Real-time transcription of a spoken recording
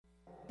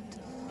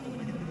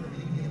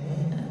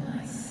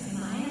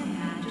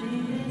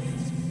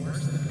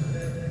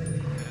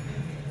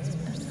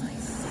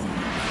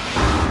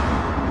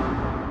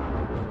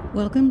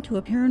Welcome to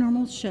a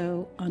paranormal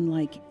show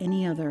unlike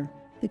any other.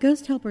 The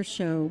Ghost Helper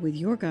Show with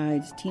your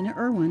guides Tina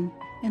Irwin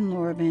and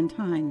Laura Van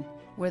Tyne.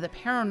 Where the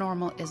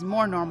paranormal is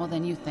more normal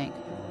than you think.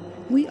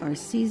 We are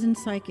seasoned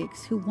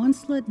psychics who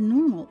once led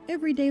normal,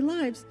 everyday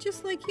lives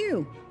just like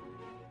you.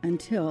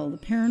 Until the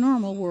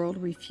paranormal world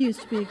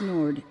refused to be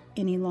ignored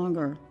any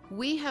longer.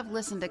 We have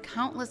listened to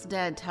countless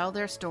dead tell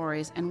their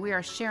stories, and we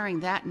are sharing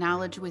that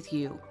knowledge with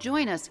you.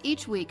 Join us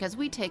each week as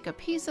we take a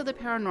piece of the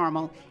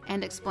paranormal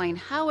and explain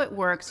how it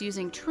works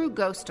using true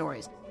ghost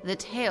stories, the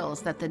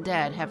tales that the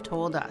dead have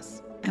told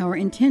us. Our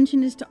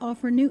intention is to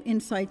offer new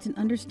insights and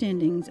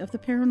understandings of the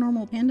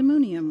paranormal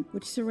pandemonium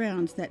which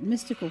surrounds that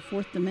mystical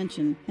fourth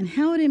dimension and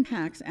how it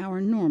impacts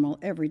our normal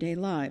everyday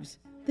lives.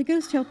 The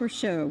Ghost Helper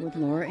Show with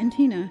Laura and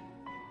Tina,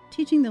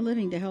 teaching the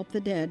living to help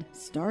the dead,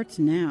 starts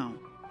now.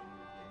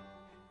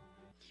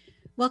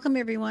 Welcome,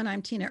 everyone.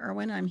 I'm Tina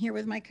Irwin. I'm here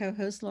with my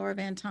co-host, Laura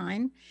Van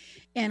Tyne,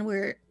 and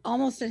we're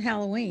almost at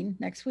Halloween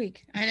next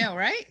week. I know,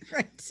 right?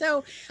 Right.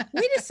 So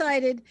we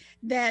decided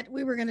that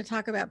we were going to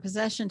talk about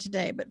possession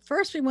today. But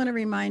first, we want to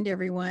remind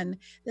everyone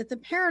that the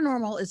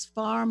paranormal is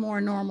far more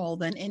normal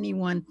than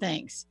anyone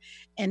thinks.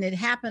 And it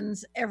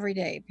happens every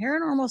day.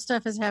 Paranormal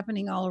stuff is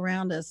happening all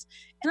around us.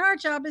 And our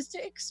job is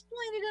to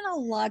explain it in a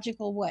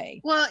logical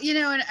way. Well, you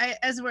know, and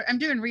I'm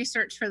doing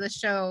research for the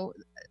show.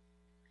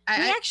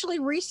 We actually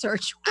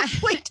research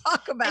what we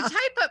talk about. I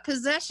type up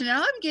possession, and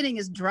all I'm getting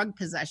is drug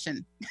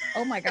possession.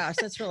 Oh my gosh,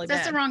 that's really bad.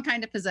 That's the wrong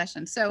kind of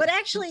possession. So, but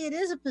actually, it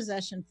is a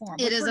possession form.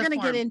 Which we're going to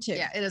get into.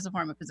 Yeah, it is a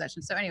form of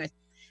possession. So, anyways,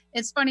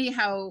 it's funny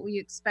how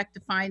you expect to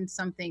find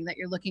something that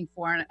you're looking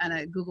for on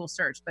a Google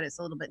search, but it's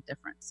a little bit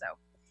different. So,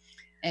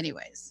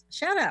 anyways,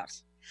 shout out.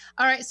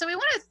 All right, so we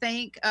want to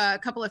thank a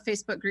couple of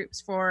Facebook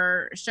groups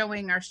for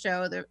showing our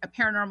show, the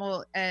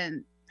Paranormal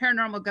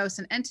Ghosts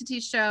and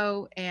Entities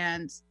show,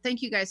 and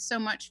thank you guys so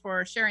much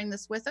for sharing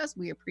this with us.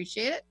 We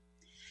appreciate it.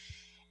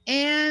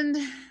 And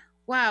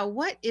wow,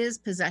 what is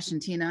possession,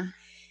 Tina?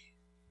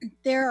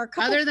 There are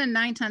other than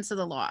 9/10 of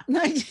the law.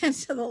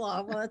 9/10 of the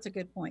law. Well, that's a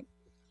good point.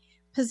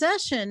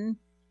 Possession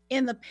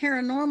in the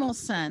paranormal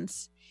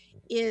sense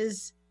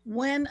is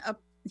when a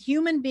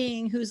human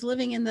being who's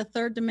living in the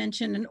third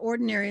dimension in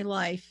ordinary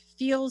life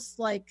feels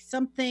like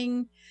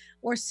something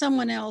or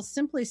someone else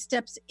simply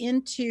steps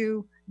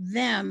into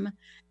them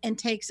and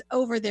takes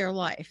over their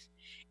life.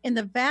 And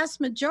the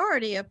vast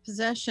majority of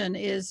possession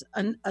is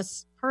a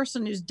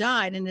person who's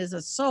died and is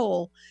a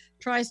soul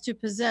tries to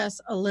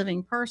possess a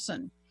living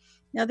person.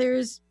 Now there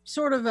is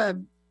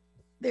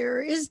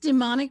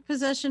demonic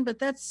possession, but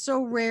that's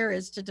so rare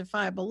as to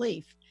defy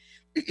belief.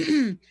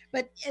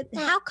 But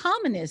how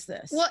common is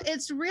this? Well,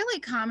 it's really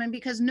common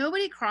because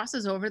nobody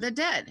crosses over the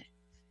dead.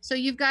 So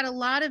you've got a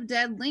lot of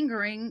dead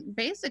lingering,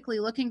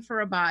 basically looking for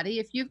a body.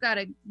 If you've got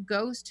a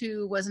ghost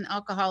who was an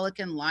alcoholic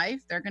in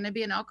life, they're going to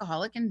be an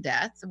alcoholic in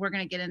death. We're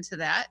going to get into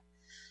that.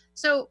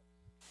 So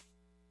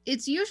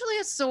it's usually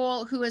a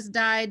soul who has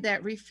died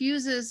that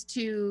refuses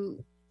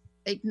to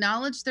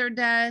acknowledge their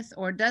death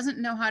or doesn't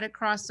know how to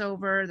cross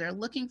over. They're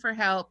looking for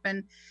help.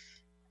 And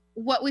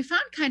what we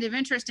found kind of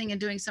interesting in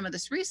doing some of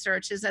this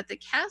research is that the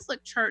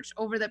Catholic Church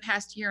over the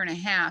past year and a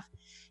half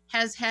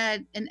has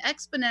had an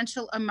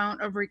exponential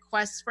amount of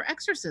requests for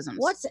exorcisms.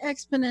 What's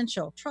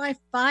exponential? Try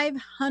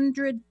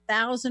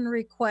 500,000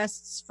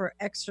 requests for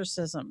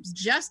exorcisms.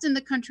 Just in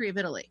the country of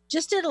Italy.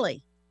 Just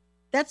Italy.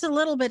 That's a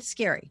little bit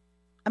scary.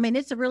 I mean,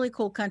 it's a really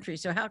cool country,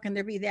 so how can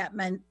there be that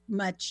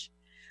much?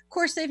 Of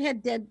course, they've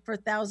had dead for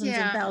thousands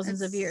and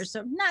thousands of years,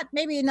 so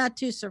maybe not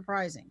too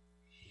surprising.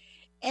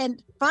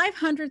 And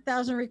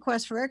 500,000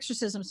 requests for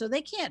exorcism. So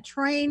they can't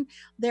train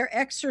their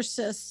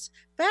exorcists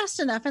fast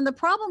enough. And the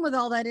problem with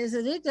all that is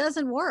that it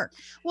doesn't work.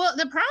 Well,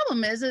 the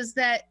problem is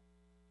that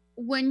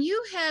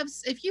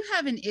if you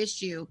have an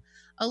issue,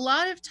 a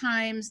lot of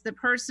times the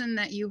person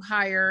that you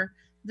hire,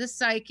 the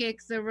psychic,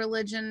 the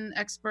religion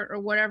expert, or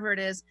whatever it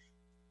is,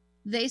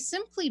 they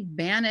simply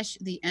banish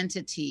the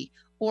entity,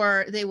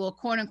 or they will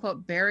quote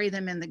unquote bury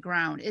them in the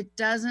ground. It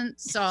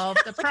doesn't solve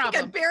the problem.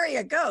 You can bury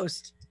a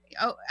ghost.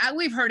 Oh,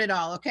 we've heard it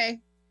all.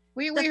 Okay.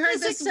 We heard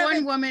this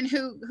one woman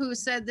who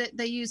said that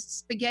they used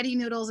spaghetti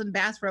noodles and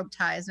bathrobe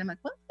ties. And I'm like,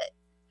 what?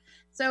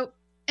 So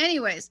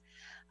anyways,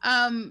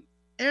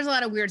 there's a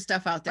lot of weird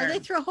stuff out there. Or they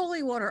throw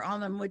holy water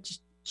on them, which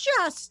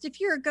if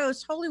you're a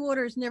ghost, holy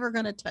water is never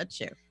going to touch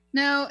you.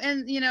 No.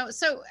 And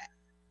so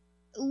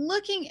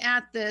looking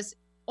at this,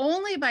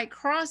 only by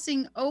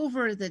crossing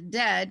over the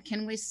dead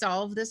can we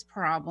solve this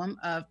problem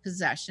of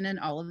possession and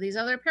all of these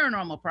other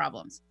paranormal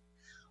problems.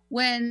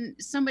 When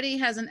somebody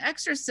has an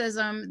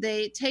exorcism,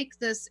 they take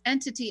this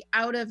entity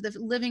out of the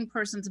living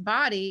person's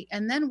body,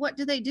 and then what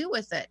do they do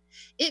with it?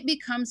 It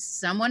becomes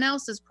someone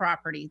else's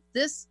property.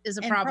 This is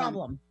a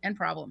problem.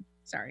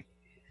 Sorry.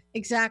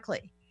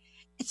 Exactly.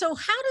 So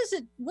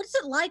what's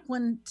it like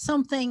when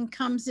something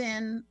comes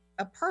in,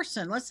 a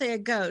person, let's say a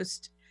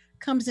ghost,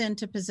 comes in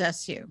to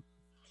possess you?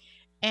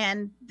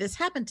 And this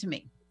happened to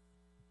me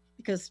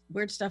because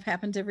weird stuff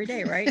happens every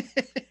day, right?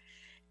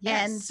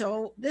 Yes. And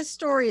so this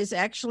story is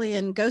actually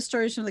in Ghost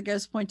Stories from the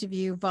Ghost Point of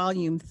View,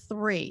 Volume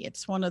 3.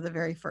 It's one of the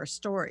very first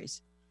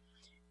stories.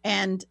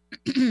 And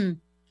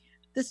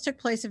this took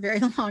place a very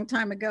long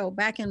time ago,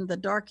 back in the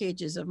dark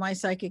ages of my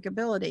psychic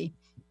ability.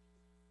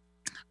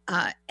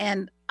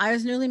 And I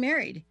was newly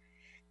married,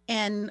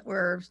 and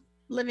we're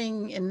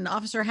living in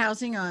officer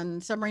housing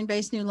on submarine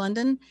base New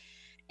London.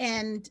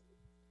 And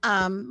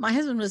my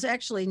husband was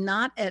actually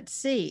not at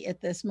sea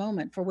at this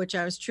moment, for which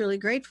I was truly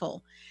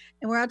grateful.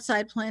 And we're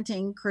outside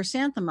planting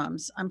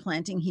chrysanthemums. I'm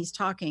planting, he's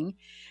talking.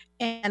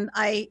 And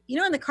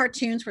in the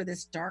cartoons where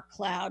this dark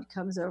cloud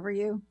comes over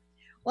you,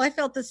 well, I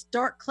felt this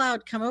dark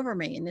cloud come over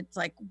me. And it's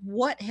like,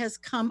 what has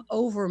come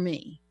over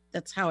me?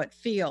 That's how it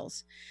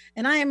feels.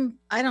 And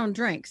I don't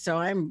drink, so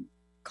I'm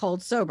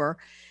cold sober.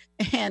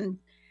 And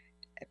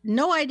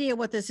no idea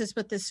what this is,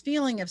 but this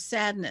feeling of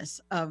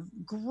sadness, of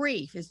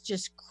grief is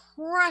just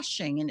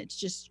crushing, and it's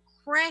just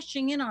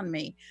crashing in on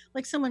me.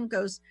 Like someone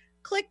goes,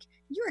 click,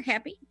 you're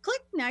happy,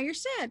 click, now you're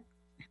sad,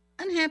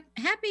 unhappy,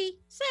 happy,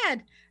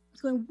 sad.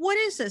 It's going, what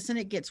is this? And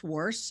it gets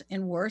worse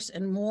and worse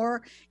and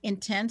more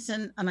intense.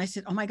 And I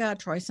said, oh my God,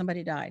 Troy,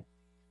 somebody died.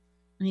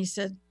 And he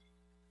said,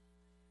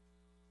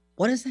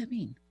 what does that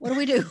mean? What do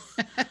we do?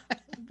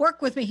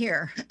 Work with me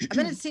here. I've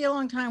been at sea a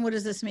long time. What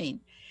does this mean?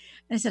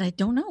 And I said, I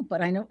don't know,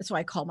 but I know. So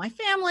I called my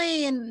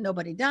family, and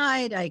nobody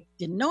died. I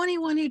didn't know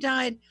anyone who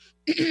died.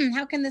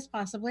 How can this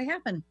possibly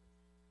happen?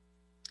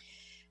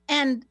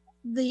 And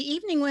the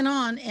evening went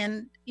on,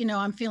 and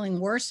I'm feeling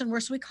worse and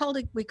worse. We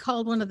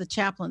called one of the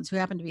chaplains, who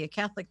happened to be a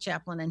Catholic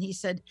chaplain, and he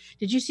said,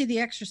 did you see The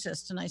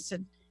Exorcist? And I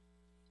said,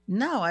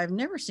 no, I've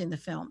never seen the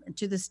film. And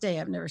to this day,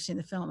 I've never seen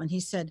the film. And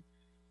he said,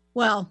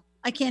 well,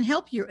 I can't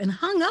help you, and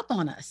hung up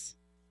on us.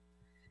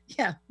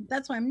 Yeah,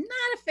 that's why I'm not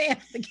a fan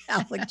of the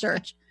Catholic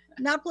Church.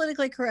 Not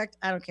politically correct.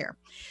 I don't care.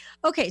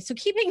 Okay, so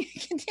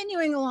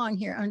continuing along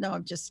here. Oh no,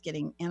 I'm just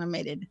getting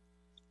animated.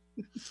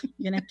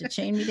 You're gonna have to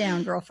chain me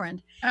down,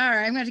 girlfriend. All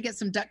right, I'm going to get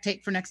some duct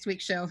tape for next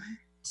week's show.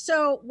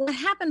 So what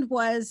happened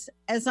was,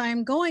 as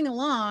I'm going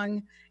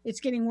along,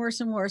 it's getting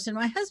worse and worse. And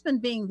my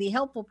husband, being the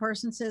helpful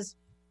person, says,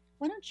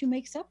 why don't you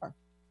make supper?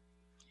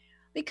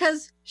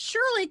 Because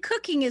surely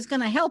cooking is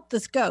going to help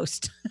this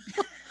ghost.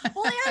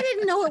 Only I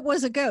didn't know it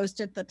was a ghost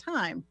at the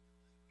time.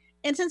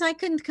 And since I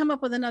couldn't come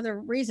up with another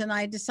reason,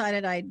 I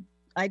decided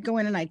I'd go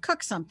in and I'd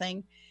cook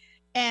something.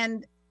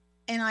 And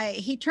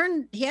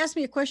he asked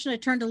me a question. I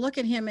turned to look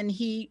at him, and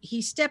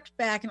he stepped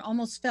back and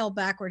almost fell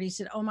backward. He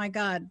said, oh my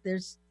God,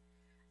 there's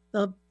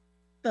the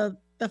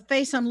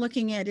face I'm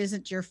looking at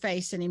isn't your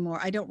face anymore.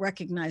 I don't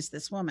recognize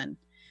this woman.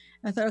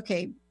 And I thought,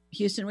 okay,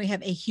 Houston, we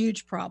have a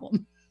huge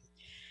problem.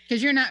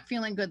 Because you're not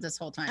feeling good this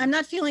whole time. I'm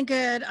not feeling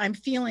good. I'm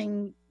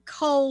feeling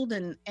cold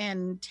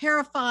and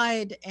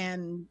terrified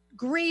and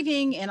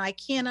grieving, and I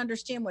can't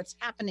understand what's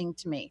happening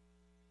to me.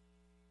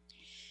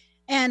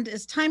 And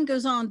as time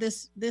goes on,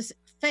 this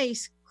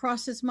face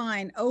crosses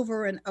mine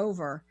over and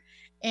over.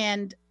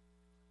 And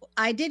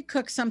I did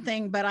cook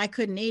something, but I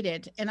couldn't eat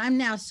it. And I'm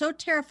now so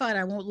terrified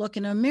I won't look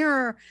in a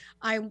mirror.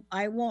 I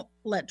won't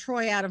let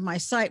Troy out of my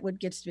sight, what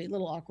gets to be a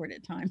little awkward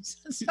at times.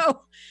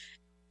 So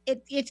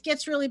it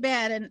gets really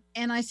bad.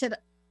 And I said,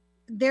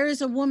 there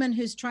is a woman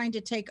who's trying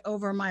to take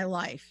over my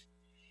life.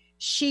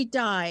 She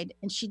died,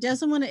 and she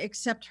doesn't want to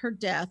accept her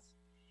death.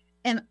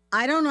 And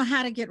I don't know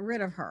how to get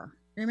rid of her.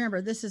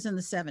 Remember, this is in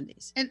the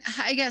 70s. And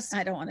I guess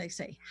I don't want to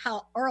say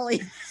how early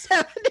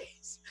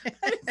 70s, but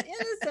it's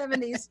in the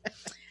 70s.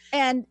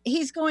 And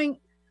he's going,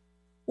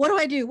 what do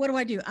I do? What do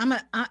I do? I'm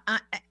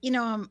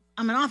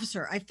an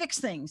officer. I fix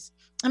things.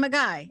 I'm a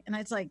guy. And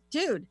it's like,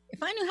 dude,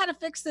 if I knew how to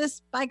fix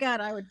this, by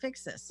God, I would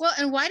fix this. Well,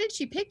 and why did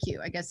she pick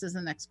you, I guess, is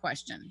the next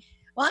question.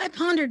 Well, I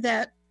pondered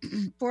that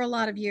for a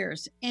lot of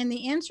years. And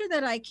the answer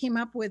that I came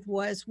up with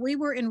was, we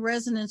were in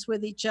resonance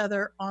with each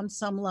other on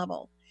some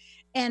level.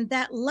 And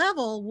that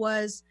level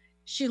was,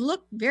 she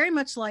looked very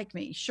much like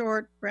me,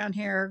 short, brown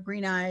hair,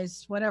 green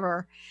eyes,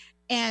 whatever.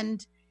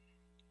 And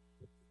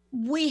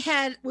we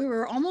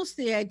were almost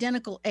the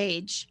identical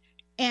age,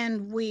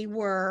 and we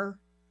were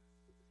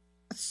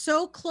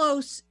so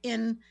close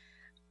in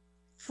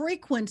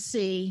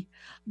frequency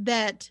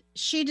that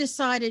she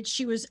decided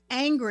she was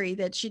angry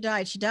that she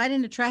died. She died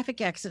in a traffic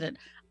accident.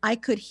 I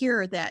could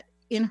hear that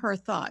in her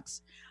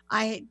thoughts.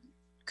 I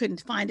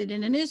couldn't find it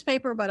in a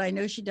newspaper, but I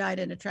know she died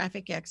in a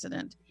traffic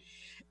accident.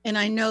 And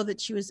I know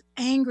that she was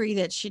angry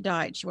that she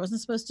died. She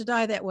wasn't supposed to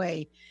die that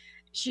way.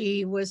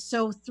 She was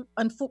so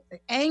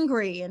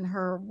angry, and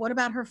what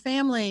about her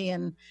family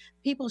and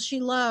people she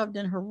loved,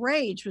 and her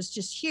rage was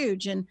just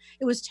huge, and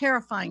it was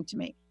terrifying to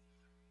me.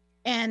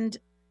 And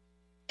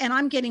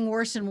I'm getting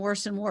worse and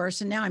worse and worse,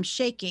 and now I'm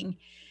shaking.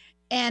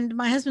 And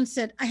my husband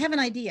said, I have an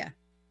idea.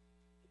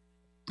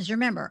 As you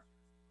remember,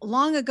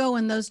 long ago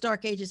in those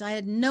dark ages, I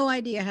had no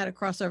idea how to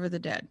cross over the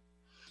dead.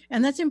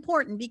 And that's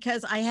important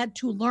because I had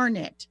to learn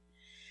it.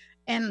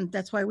 And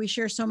that's why we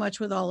share so much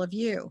with all of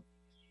you.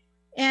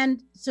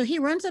 And so he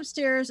runs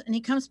upstairs, and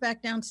he comes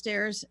back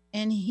downstairs,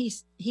 and he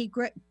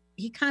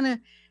kind of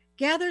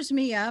gathers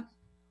me up,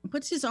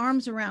 puts his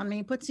arms around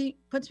me, puts me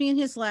in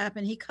his lap,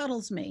 and he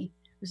cuddles me.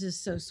 This is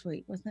so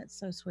sweet. Wasn't that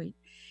so sweet?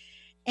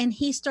 And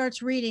he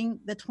starts reading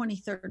the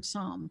 23rd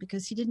Psalm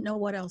because he didn't know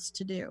what else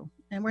to do.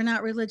 And we're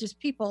not religious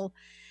people,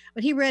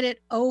 but he read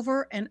it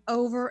over and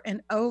over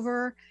and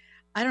over.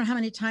 I don't know how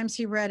many times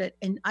he read it.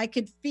 And I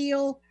could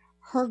feel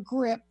her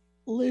grip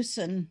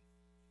loosen,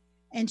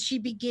 and she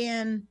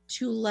began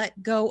to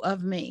let go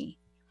of me.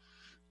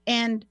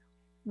 And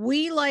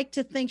we like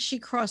to think she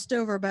crossed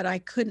over, but I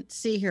couldn't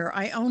see her.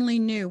 I only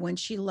knew when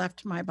she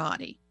left my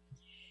body.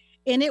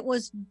 And it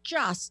was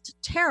just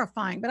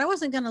terrifying, but I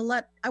wasn't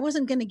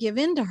going to give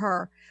in to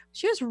her.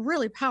 She was a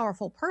really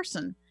powerful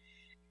person.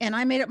 And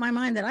I made up my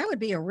mind that I would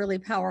be a really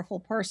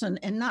powerful person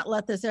and not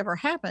let this ever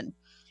happen.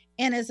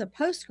 And as a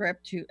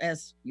postscript to,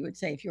 as you would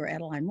say, if you were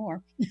Adeline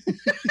Moore,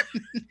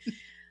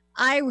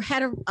 I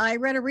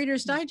read a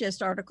Reader's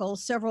Digest article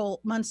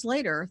several months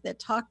later that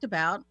talked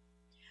about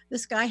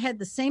this guy had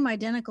the same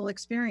identical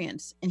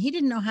experience, and he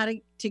didn't know how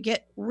to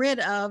get rid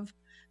of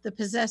the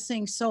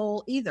possessing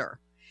soul either.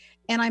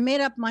 And I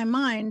made up my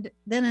mind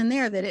then and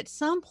there that at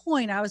some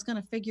point I was going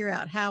to figure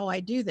out how I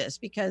do this,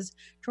 because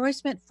Troy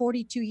spent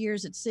 42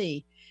 years at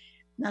sea.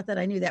 Not that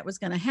I knew that was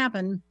going to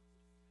happen,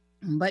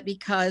 but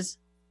because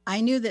I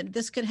knew that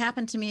this could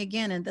happen to me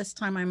again, and this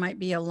time I might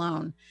be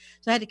alone.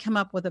 So I had to come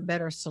up with a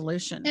better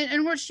solution.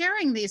 And we're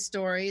sharing these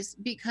stories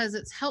because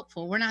it's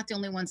helpful. We're not the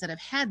only ones that have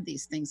had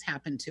these things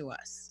happen to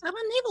us. I'm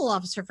a naval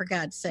officer, for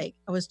God's sake.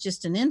 I was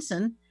just an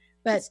ensign.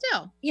 But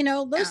still,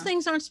 those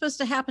things aren't supposed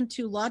to happen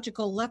to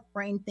logical left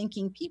brain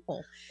thinking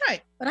people.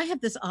 Right. But I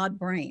have this odd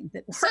brain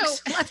that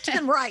works left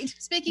and right.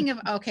 Speaking of,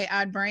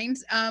 odd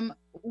brains,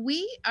 when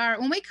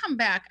we come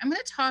back, I'm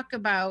going to talk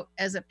about,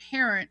 as a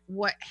parent,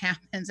 what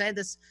happens. I had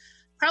this,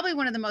 probably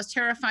one of the most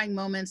terrifying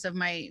moments of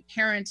my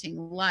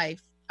parenting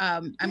life.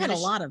 I had a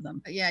lot of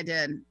them. Yeah, I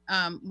did.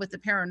 With the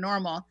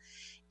paranormal.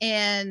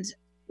 And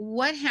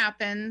what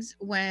happened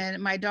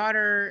when my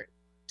daughter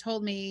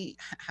told me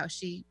how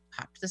she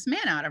popped this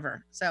man out of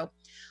her. So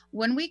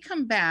when we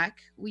come back,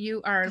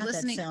 you are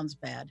listening. That sounds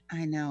bad.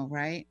 I know,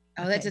 right?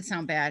 Oh, okay. That did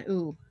sound bad.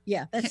 Ooh.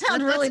 Yeah, that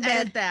sounds really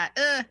bad.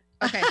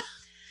 Okay.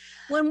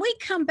 When we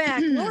come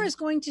back, Laura's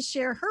going to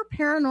share her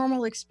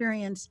paranormal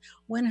experience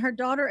when her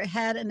daughter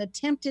had an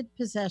attempted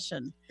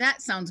possession.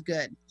 That sounds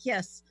good.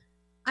 Yes.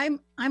 I'm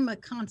a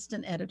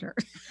constant editor.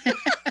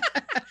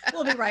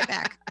 We'll be right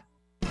back.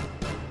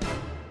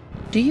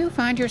 Do you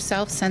find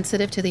yourself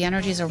sensitive to the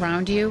energies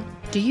around you?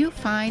 Do you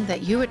find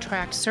that you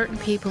attract certain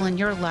people in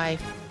your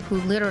life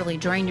who literally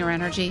drain your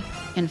energy?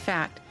 In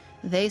fact,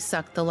 they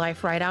suck the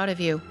life right out of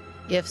you.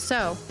 If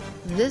so,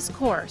 this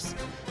course,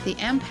 The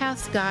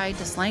Empath's Guide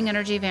to Slaying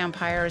Energy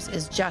Vampires,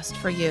 is just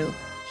for you.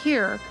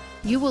 Here,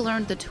 you will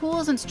learn the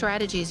tools and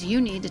strategies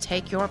you need to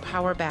take your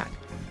power back.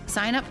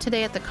 Sign up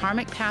today at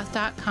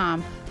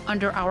thekarmicpath.com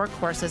under our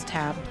courses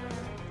tab.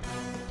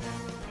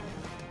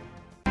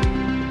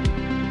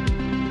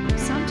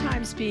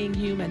 Sometimes being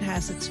human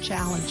has its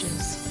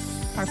challenges.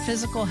 Our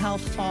physical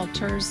health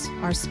falters,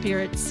 our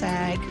spirits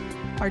sag,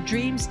 our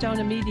dreams don't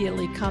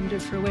immediately come to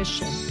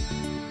fruition.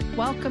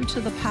 Welcome to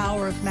the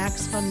power of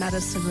Maximum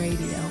Medicine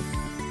Radio.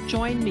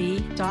 Join me,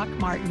 Doc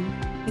Martin,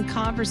 in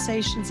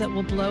conversations that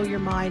will blow your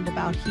mind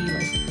about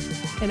healing.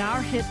 In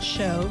our hit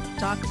show,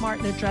 Doc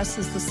Martin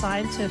addresses the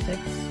scientific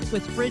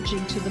with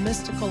bridging to the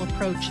mystical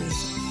approaches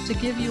to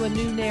give you a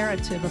new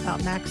narrative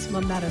about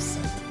maximum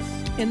medicine.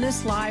 In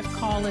this live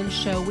call-in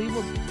show, we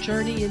will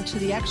journey into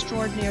the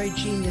extraordinary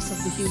genius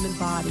of the human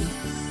body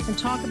and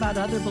talk about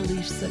other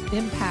beliefs that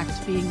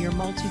impact being your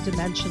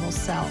multidimensional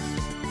self.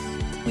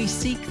 We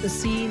seek the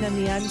seen and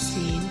the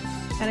unseen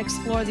and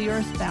explore the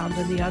earthbound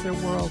and the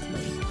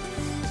otherworldly,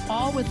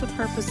 all with the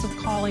purpose of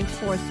calling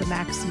forth the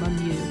maximum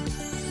you.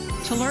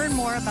 To learn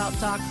more about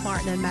Doc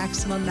Martin and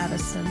Maximum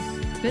Medicine,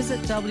 visit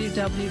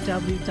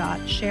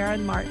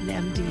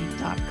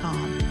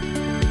www.sharonmartinmd.com.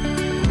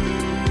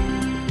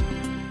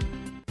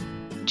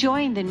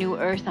 Join the New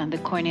Earth on the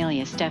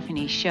Cornelia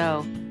Stephanie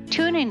Show.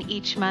 Tune in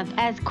each month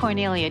as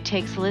Cornelia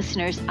takes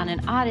listeners on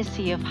an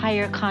odyssey of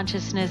higher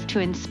consciousness to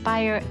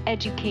inspire,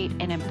 educate,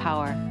 and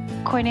empower.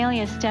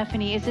 Cornelia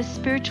Stephanie is a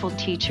spiritual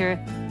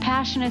teacher,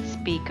 passionate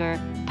speaker,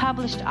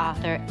 published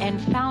author, and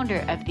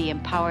founder of the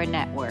Empower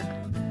Network.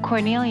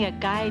 Cornelia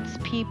guides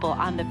people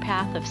on the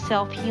path of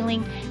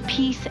self-healing,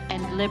 peace,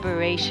 and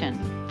liberation.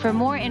 For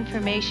more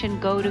information,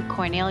 go to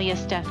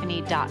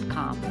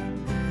corneliastephanie.com.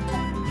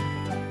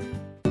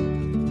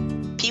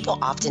 People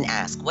often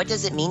ask, what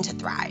does it mean to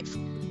thrive?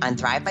 On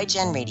Thrive by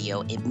Jen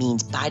Radio, it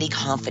means body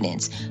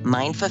confidence,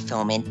 mind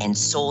fulfillment, and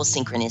soul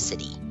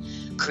synchronicity.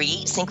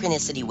 Create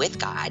synchronicity with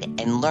God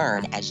and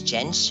learn as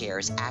Jen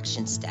shares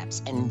action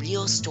steps and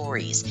real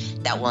stories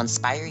that will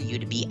inspire you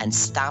to be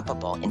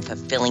unstoppable in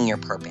fulfilling your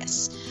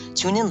purpose.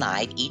 Tune in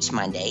live each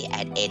Monday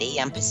at 8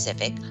 a.m.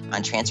 Pacific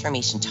on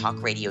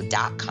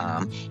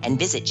TransformationTalkRadio.com and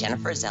visit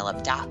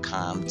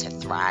JenniferZellup.com to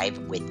thrive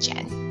with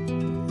Jen.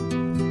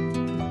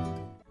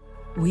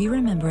 We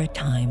remember a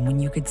time when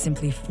you could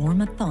simply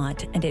form a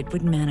thought and it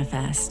would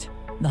manifest.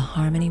 The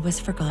harmony was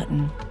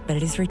forgotten, but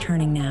it is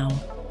returning now.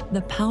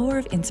 The Power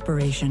of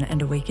Inspiration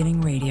and Awakening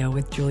Radio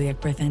with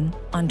Juliet Griffin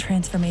on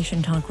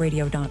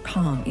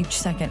TransformationTalkRadio.com each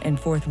second and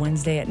fourth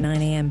Wednesday at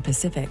 9 a.m.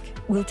 Pacific.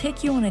 We'll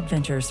take you on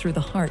adventures through the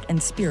heart and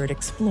spirit,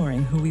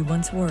 exploring who we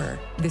once were.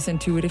 This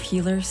intuitive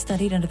healer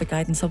studied under the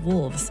guidance of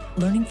wolves,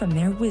 learning from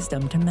their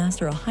wisdom to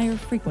master a higher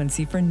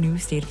frequency for a new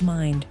state of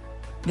mind.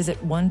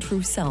 Visit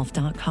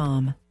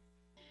OneTrueSelf.com.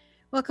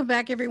 Welcome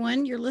back,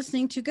 everyone. You're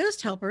listening to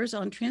Ghost Helpers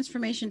on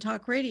Transformation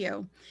Talk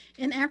Radio.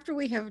 And after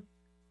we have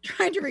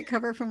tried to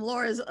recover from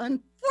Laura's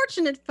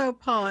unfortunate faux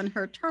pas and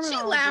her terminology.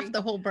 She laughed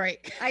the whole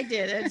break. I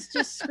did. It's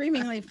just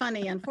screamingly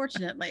funny,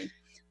 unfortunately.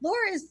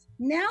 Laura is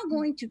now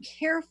going to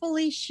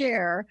carefully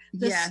share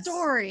the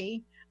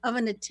story of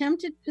an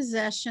attempted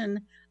possession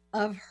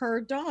of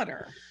her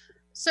daughter.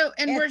 So,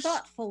 and we're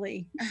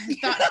thoughtfully.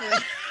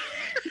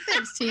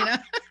 Thanks,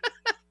 Tina.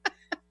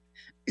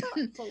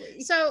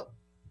 Thoughtfully. So,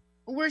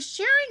 we're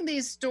sharing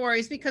these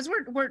stories because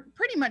we're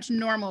pretty much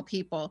normal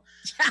people.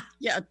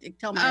 Yeah,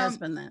 tell my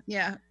husband that.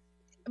 Yeah.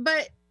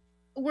 But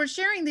we're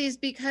sharing these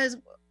because,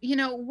 you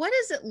know, what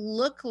does it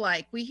look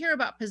like? We hear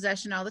about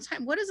possession all the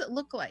time. What does it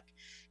look like?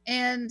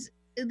 And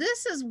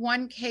this is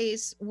one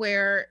case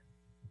where,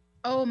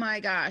 oh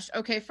my gosh.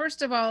 Okay,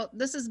 first of all,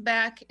 this is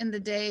back in the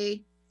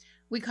day.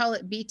 We call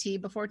it BT,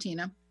 before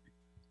Tina.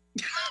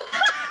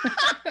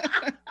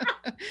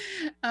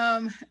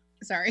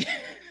 Sorry.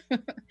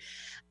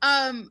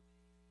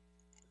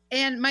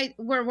 And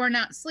we're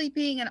not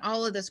sleeping, and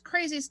all of this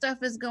crazy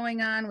stuff is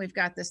going on. We've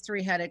got this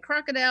 3-headed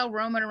crocodile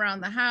roaming around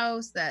the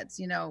house that's,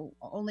 you know,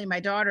 only my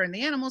daughter and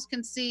the animals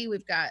can see.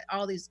 We've got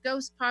all these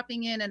ghosts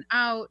popping in and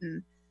out,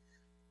 and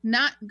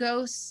not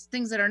ghosts,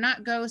 things that are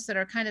not ghosts that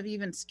are kind of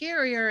even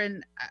scarier.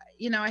 And,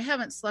 you know, I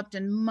haven't slept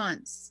in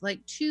months.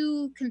 Like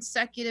 2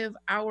 consecutive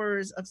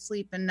hours of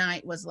sleep a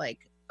night was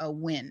like a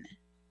win.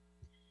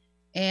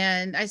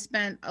 And I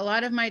spent a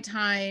lot of my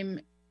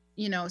time,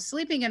 you know,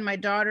 sleeping in my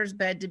daughter's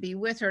bed to be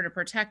with her, to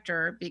protect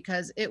her,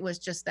 because it was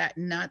just that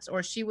nuts,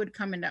 or she would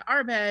come into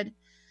our bed.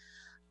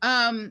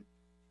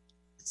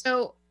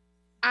 So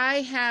I'm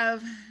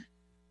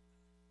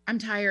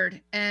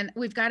tired, and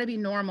we've got to be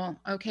normal.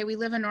 Okay. We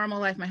live a normal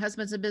life. My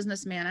husband's a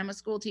businessman. I'm a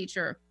school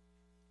teacher.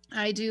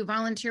 I do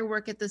volunteer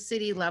work at the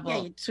city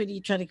level. Yeah, sweetie,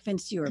 you try to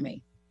convince you or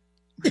me.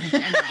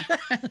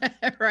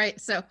 Right.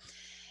 So,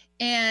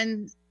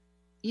 and,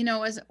 you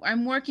know, as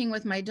I'm working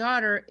with my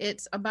daughter,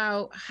 it's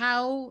about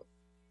how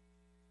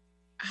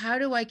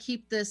do I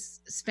keep this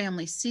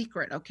family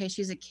secret? Okay.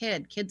 She's a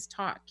kid. Kids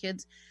talk.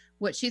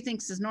 What she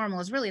thinks is normal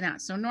is really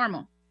not so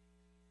normal.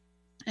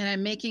 And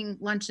I'm making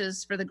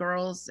lunches for the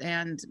girls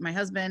and my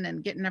husband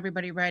and getting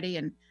everybody ready.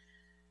 And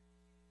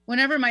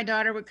whenever my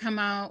daughter would come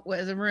out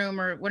with a room,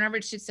 or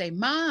whenever she'd say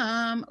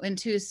 "mom" in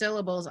 2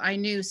 syllables, I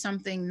knew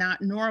something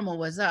not normal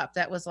was up.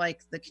 That was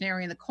like the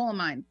canary in the coal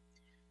mine.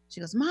 She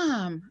goes,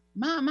 "Mom,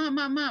 mom, mom,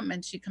 mom, mom."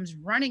 And she comes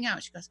running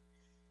out. She goes,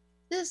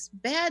 "This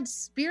bad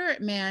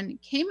spirit man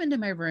came into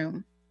my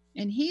room,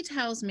 and he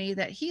tells me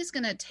that he's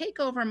going to take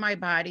over my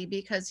body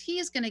because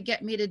he's going to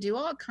get me to do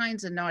all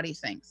kinds of naughty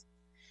things."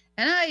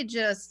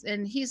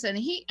 And he said,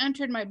 he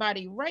entered my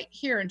body right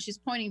here. And she's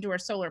pointing to her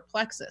solar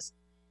plexus.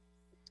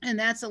 And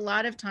that's a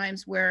lot of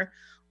times where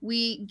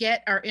we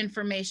get our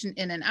information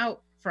in and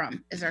out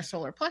from, is our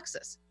solar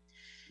plexus.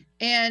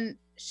 And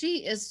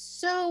she is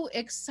so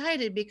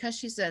excited because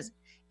she says,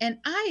 "And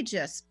I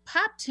just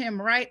popped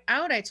him right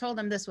out. I told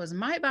him this was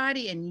my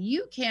body and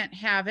you can't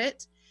have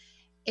it.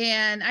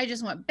 And I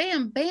just went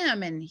bam,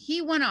 bam, and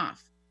he went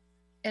off."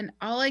 And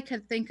all I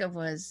could think of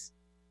was,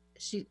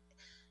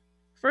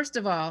 first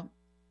of all,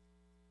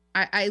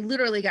 I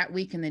literally got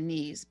weak in the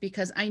knees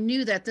because I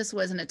knew that this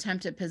was an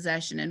attempted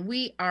possession, and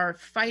we are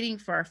fighting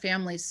for our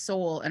family's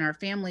soul and our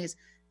family's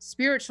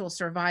spiritual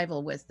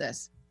survival with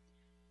this.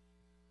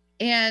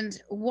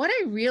 And what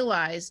I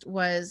realized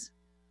was,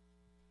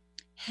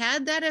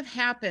 had that have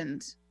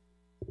happened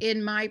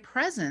in my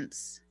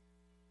presence,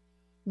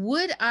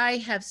 would I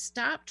have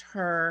stopped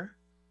her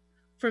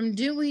from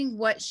doing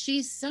what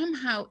she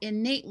somehow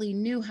innately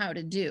knew how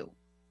to do?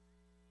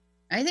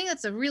 I think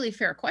that's a really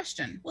fair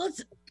question. Well,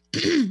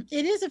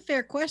 it is a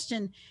fair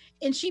question.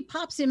 And she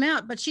pops him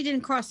out, but she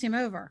didn't cross him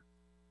over.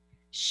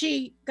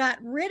 She got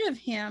rid of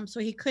him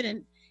so he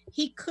couldn't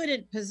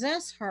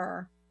possess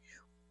her,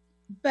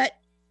 but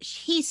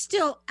he's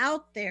still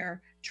out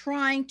there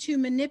trying to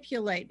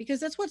manipulate, because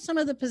that's what some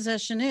of the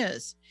possession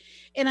is.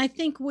 And I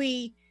think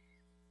we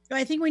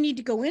need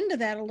to go into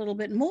that a little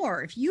bit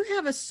more. If you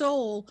have a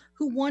soul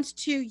who wants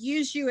to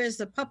use you as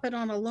the puppet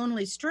on a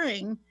lonely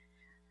string,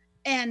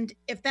 and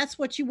if that's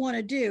what you want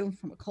to do,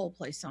 from a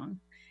Coldplay song,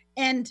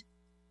 and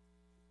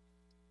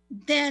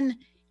then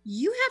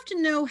you have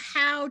to know,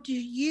 how do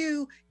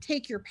you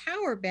take your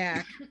power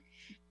back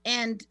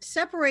and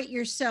separate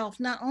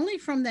yourself not only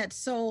from that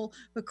soul,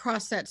 but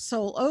cross that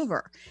soul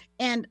over.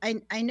 And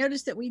I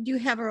noticed that we do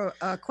have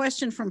a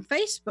question from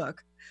Facebook.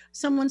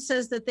 Someone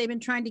says that they've been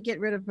trying to get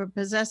rid of a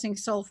possessing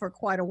soul for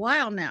quite a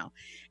while now.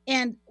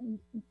 And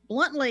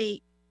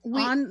bluntly,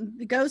 on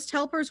the Ghost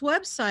Helpers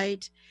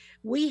website,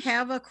 we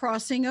have a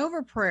crossing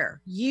over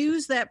prayer.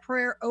 Use that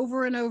prayer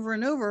over and over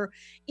and over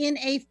in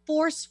a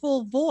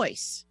forceful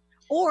voice,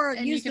 or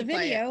And use you the can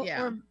play it, video,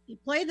 yeah. or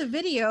play the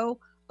video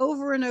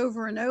over and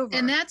over and over.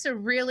 And that's a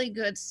really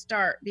good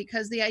start,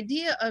 because the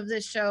idea of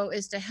this show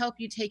is to help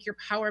you take your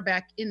power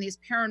back in these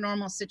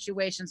paranormal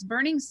situations.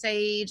 Burning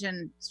sage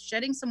and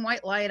shedding some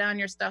white light on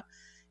your stuff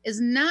is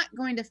not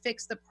going to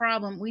fix the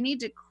problem. We need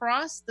to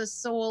cross the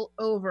soul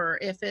over.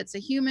 If it's a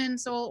human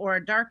soul or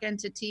a dark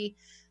entity,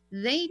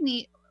 they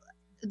need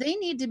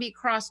to be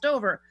crossed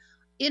over.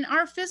 In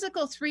our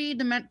physical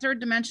third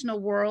dimensional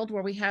world,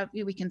 where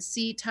we can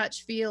see,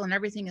 touch, feel, and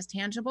everything is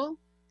tangible,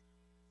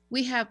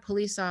 we have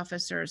police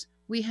officers,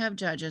 we have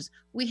judges,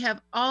 we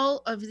have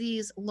all of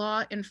these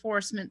law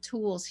enforcement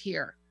tools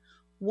here.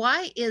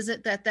 Why is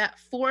it that that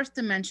fourth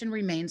dimension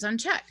remains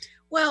unchecked?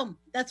 Well,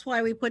 that's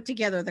why we put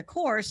together the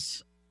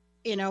course.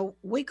 You know,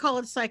 we call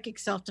it psychic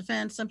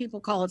self-defense. Some people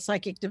call it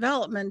psychic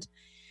development.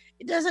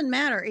 It doesn't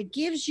matter. It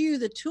gives you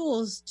the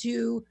tools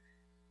to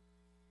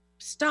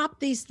stop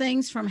these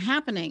things from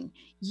happening.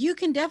 You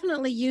can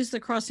definitely use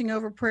the crossing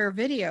over prayer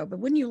video, but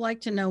wouldn't you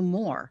like to know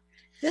more?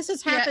 This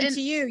has happened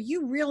to you.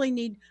 You really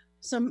need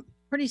some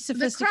pretty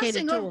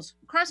sophisticated tools.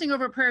 Crossing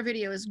over prayer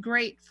video is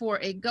great for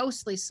a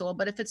ghostly soul,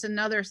 but if it's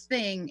another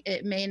thing,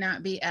 it may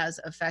not be as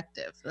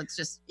effective. That's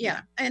just,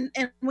 And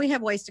we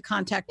have ways to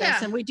contact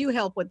us, and we do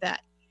help with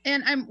that.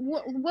 And I'm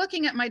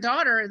looking at my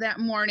daughter that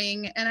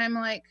morning, and I'm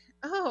like,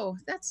 oh,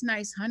 that's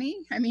nice,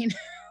 honey. I mean,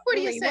 what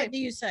do you say? What do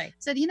you say?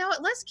 Said, you know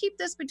what? Let's keep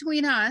this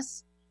between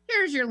us.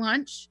 Here's your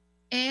lunch.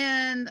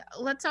 And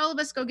let's all of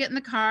us go get in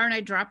the car. And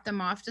I dropped them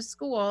off to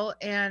school.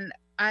 And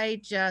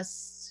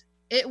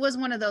it was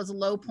one of those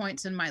low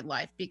points in my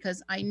life,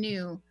 because I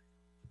knew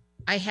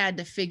I had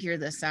to figure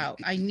this out.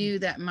 I knew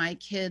that my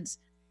kids'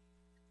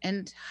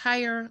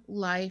 entire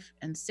life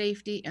and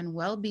safety and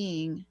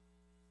well-being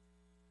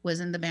was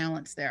in the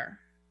balance there.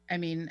 I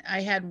mean,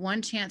 I had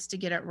one chance to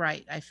get it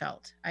right. I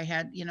felt I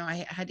had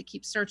to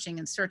keep searching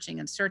and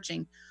searching and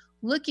searching,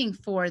 looking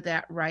for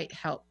that right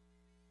help.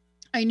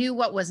 I knew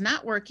what was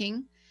not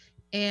working.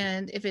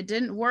 And if it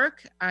didn't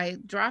work, I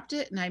dropped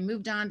it and I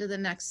moved on to the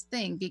next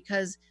thing,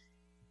 because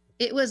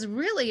it was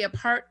really a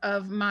part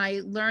of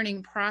my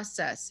learning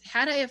process.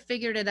 Had I have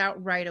figured it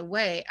out right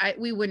away,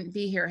 we wouldn't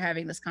be here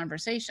having this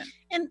conversation.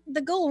 And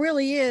the goal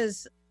really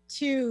is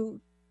to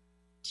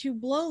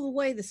blow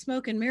away the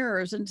smoke and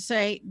mirrors and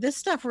say, this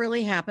stuff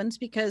really happens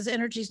because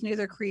energy is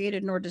neither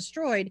created nor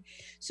destroyed.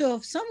 So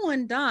if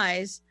someone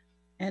dies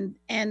and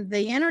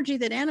the energy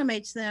that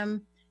animates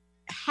them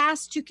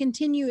has to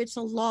continue, it's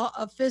a law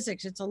of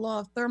physics. It's a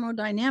law of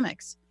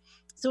thermodynamics.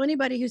 So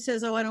anybody who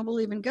says, oh, I don't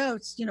believe in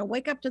ghosts,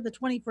 wake up to the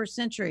 21st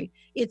century.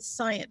 It's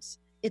science.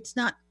 It's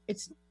not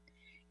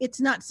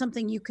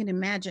something you can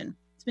imagine.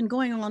 It's been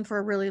going on for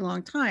a really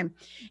long time.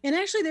 And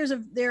actually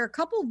there are a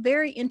couple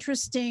very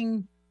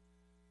interesting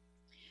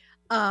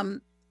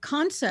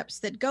concepts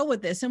that go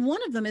with this. And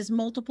one of them is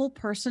multiple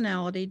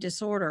personality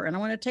disorder. And I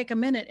want to take a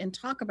minute and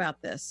talk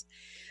about this,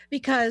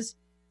 because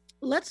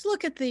let's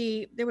look at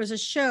there was a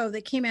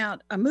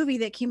movie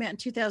that came out in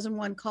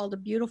 2001 called A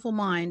Beautiful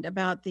Mind,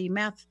 about the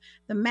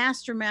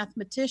master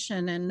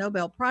mathematician and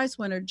Nobel Prize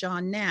winner,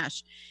 John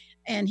Nash.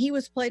 And he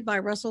was played by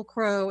Russell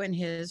Crowe, and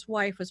his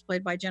wife was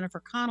played by Jennifer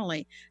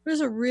Connelly. It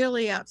was a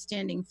really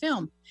outstanding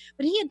film.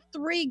 But he had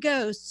 3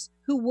 ghosts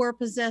who were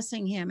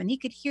possessing him, and he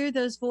could hear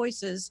those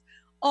voices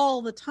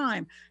all the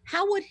time.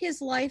 How would his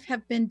life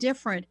have been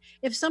different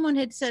if someone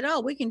had said,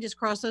 oh, we can just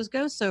cross those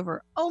ghosts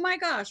over? Oh my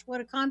gosh,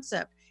 what a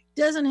concept.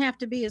 Doesn't have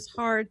to be as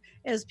hard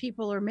as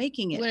people are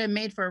making it. Would have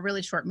made for a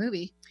really short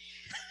movie.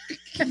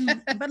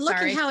 But look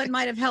at how it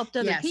might have helped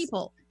other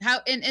people.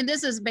 And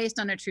this is based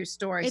on a true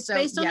story. It's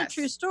based on a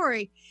true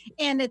story.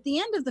 And at the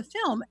end of the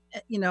film,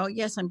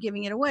 yes, I'm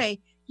giving it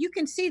away, you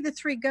can see the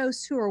 3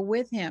 ghosts who are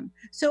with him.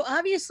 So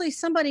obviously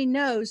somebody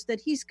knows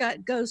that he's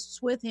got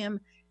ghosts with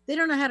him. They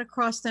don't know how to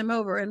cross them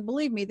over. And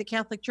believe me, the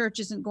Catholic Church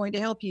isn't going to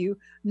help you,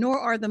 nor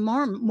are the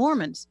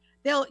Mormons.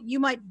 You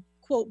might,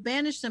 quote,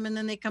 banish them, and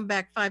then they come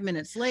back 5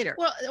 minutes later.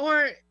 Well,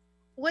 or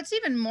what's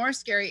even more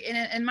scary,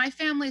 in my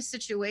family's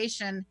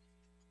situation,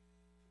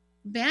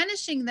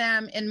 banishing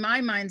them, in my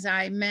mind's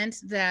eye, meant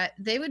that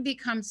they would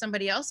become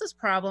somebody else's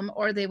problem,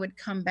 or they would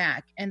come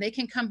back, and they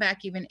can come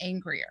back even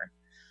angrier.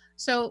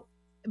 So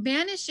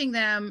banishing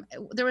them,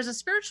 there was a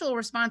spiritual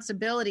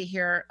responsibility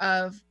here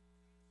of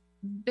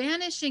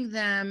banishing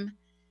them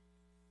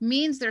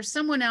means they're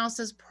someone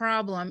else's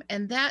problem,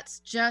 and that's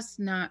just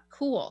not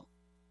cool.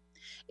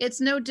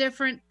 It's no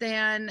different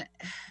than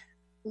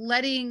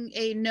letting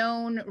a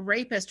known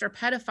rapist or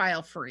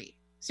pedophile free.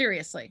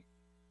 Seriously.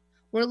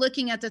 We're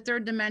looking at the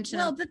third dimension.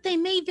 Well, but they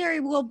may very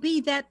well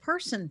be that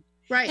person.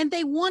 Right. And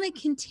they want to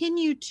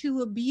continue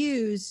to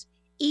abuse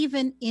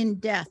even in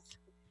death.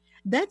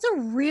 That's a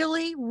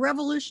really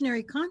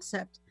revolutionary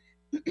concept.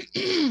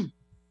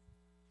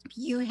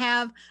 You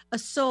have a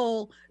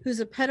soul who's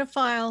a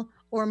pedophile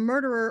or a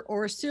murderer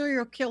or a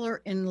serial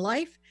killer in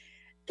life.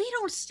 they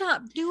don't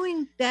stop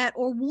doing that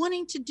or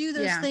wanting to do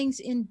those things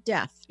in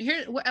death.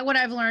 Here, what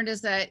I've learned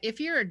is that if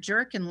you're a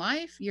jerk in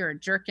life, you're a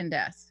jerk in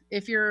death.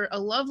 If you're a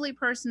lovely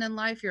person in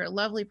life, you're a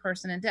lovely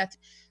person in death.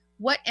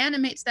 What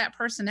animates that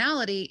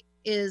personality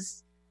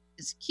is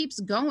keeps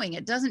going.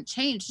 It doesn't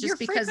change just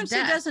because your frequency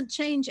doesn't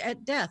change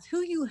at death.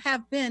 Who you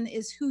have been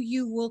is who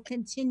you will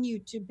continue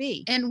to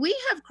be. And we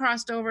have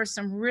crossed over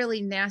some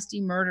really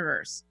nasty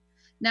murderers.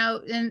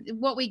 Now, and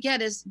what we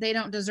get is they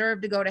don't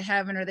deserve to go to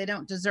heaven, or they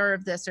don't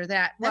deserve this or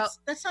that. Well,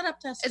 that's not up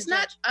to us. It's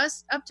not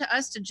up to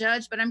us to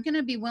judge, but I'm going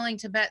to be willing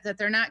to bet that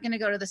they're not going to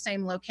go to the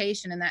same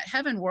location in that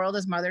heaven world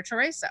as Mother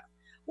Teresa.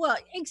 Well,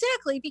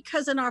 exactly,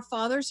 because in our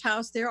Father's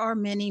house, there are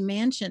many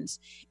mansions,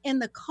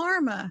 and the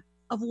karma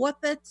of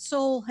what that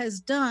soul has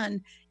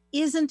done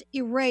isn't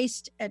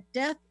erased at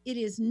death. It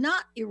is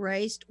not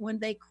erased when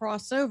they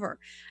cross over.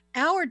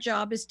 Our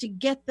job is to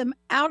get them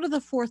out of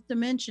the fourth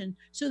dimension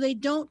so they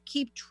don't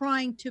keep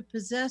trying to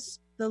possess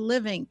the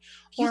living.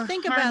 You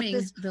think about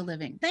this, the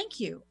living. Thank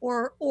you.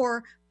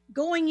 Or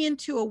going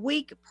into a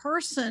weak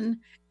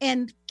person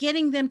and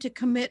getting them to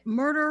commit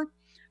murder,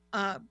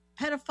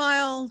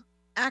 pedophile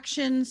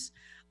actions,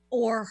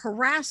 or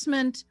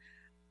harassment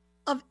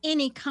of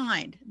any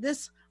kind.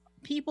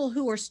 People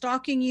who are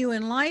stalking you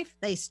in life,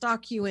 they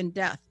stalk you in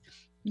death.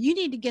 You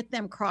need to get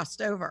them crossed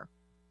over.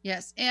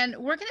 Yes. And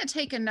we're going to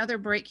take another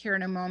break here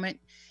in a moment.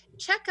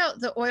 Check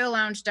out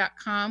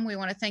theoillounge.com. We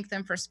want to thank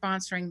them for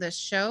sponsoring this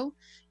show.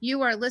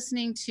 You are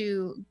listening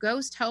to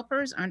Ghost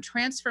Helpers on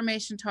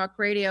Transformation Talk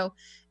Radio.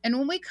 And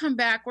when we come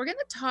back, we're going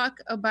to talk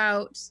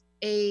about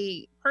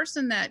a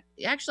person that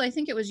actually, I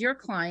think it was your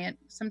client.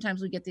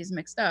 Sometimes we get these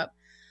mixed up,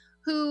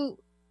 who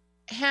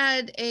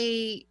had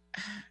a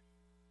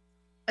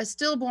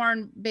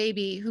stillborn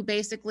baby who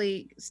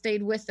basically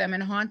stayed with them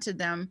and haunted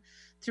them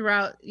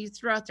throughout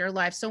their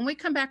life. So when we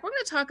come back, we're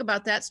going to talk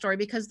about that story,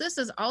 because this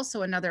is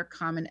also another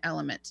common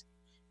element.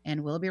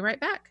 And we'll be right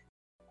back.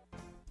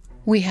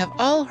 We have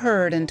all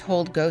heard and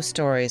told ghost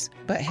stories,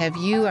 but have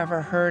you ever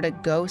heard a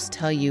ghost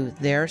tell you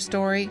their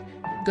story?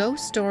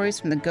 Ghost stories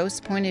from the ghost's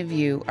point of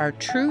view are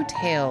true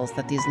tales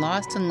that these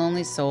lost and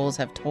lonely souls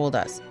have told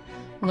us.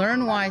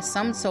 Learn why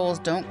some souls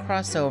don't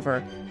cross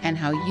over and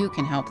how you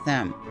can help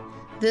them.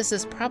 This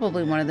is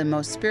probably one of the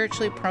most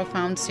spiritually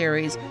profound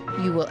series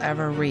you will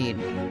ever read.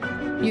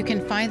 You can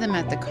find them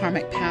at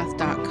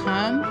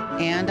thekarmicpath.com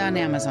and on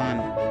Amazon.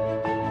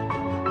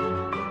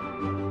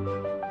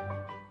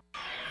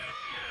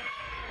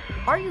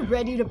 Are you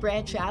ready to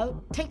branch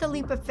out? Take a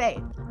leap of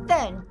faith.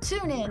 Then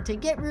tune in to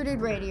Get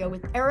Rooted Radio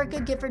with Erica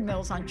Gifford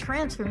Mills on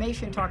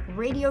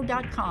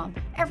TransformationTalkRadio.com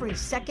every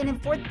second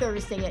and fourth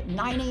Thursday at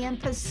 9 a.m.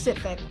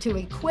 Pacific to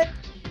equip,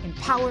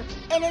 empower,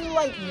 and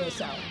enlighten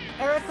yourself.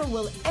 Erica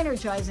will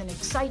energize and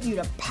excite you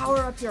to power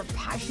up your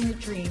passionate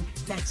dream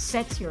that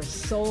sets your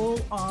soul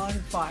on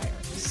fire.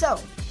 So,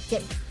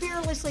 get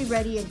fearlessly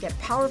ready and get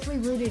powerfully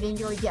rooted in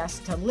your yes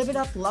to live it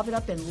up, love it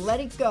up, and let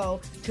it go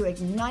to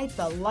ignite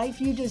the life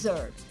you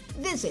deserve.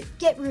 Visit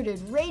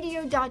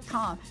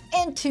GetRootedRadio.com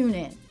and tune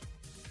in.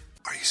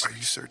 Are you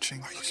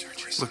searching?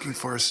 Looking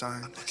for a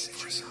sign?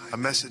 A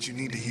message you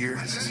need to hear?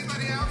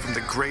 From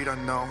the great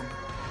unknown,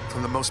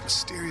 from the most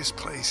mysterious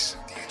place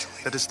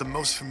that is the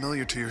most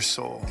familiar to your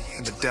soul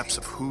in the depths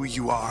of who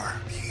you are.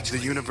 The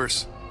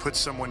universe put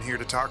someone here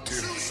to talk to,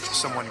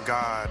 someone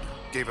God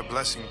gave a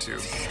blessing to,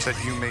 that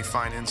you may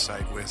find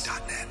insight with.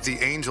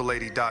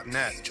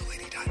 TheAngelLady.net.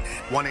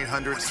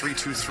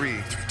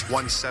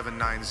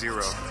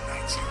 1-800-323-1790.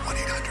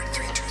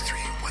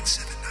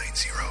 1-800-323-1790.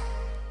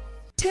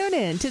 Tune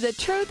in to The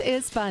Truth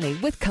is Funny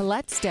with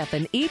Colette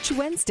Steffen each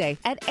Wednesday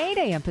at 8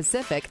 a.m.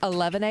 Pacific,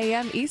 11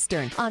 a.m.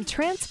 Eastern on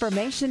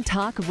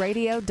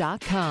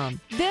TransformationTalkRadio.com.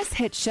 This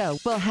hit show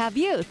will have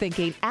you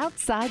thinking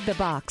outside the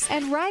box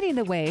and riding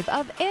the wave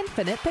of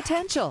infinite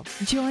potential.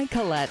 Join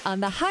Colette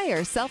on the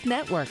Higher Self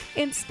Network,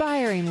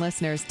 inspiring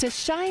listeners to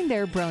shine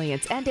their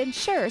brilliance and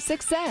ensure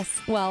success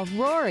while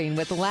roaring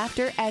with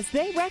laughter as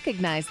they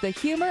recognize the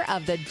humor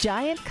of the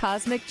giant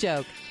cosmic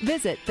joke.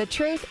 Visit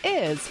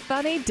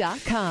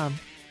thetruthисfunny.com.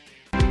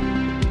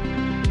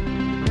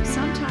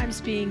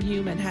 Sometimes being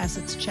human has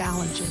its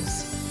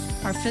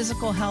challenges. Our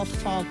physical health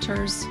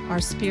falters,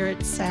 our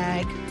spirits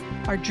sag,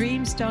 our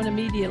dreams don't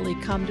immediately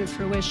come to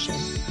fruition.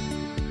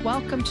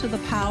 Welcome to the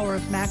power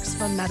of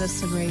Maximum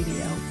Medicine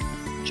Radio.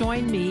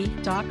 Join me,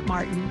 Doc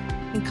Martin,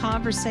 in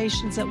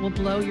conversations that will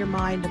blow your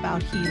mind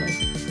about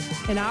healing.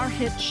 In our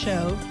hit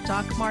show,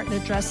 Doc Martin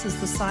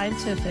addresses the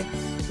scientific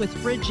with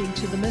bridging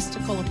to the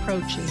mystical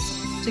approaches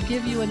to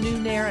give you a new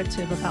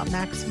narrative about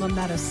maximum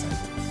medicine.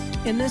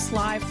 In this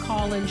live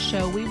call-in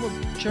show, we will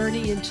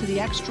journey into the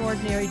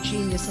extraordinary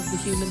genius of the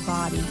human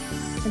body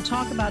and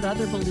talk about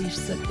other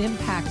beliefs that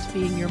impact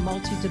being your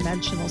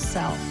multidimensional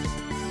self.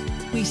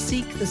 We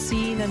seek the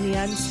seen and the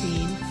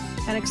unseen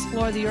and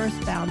explore the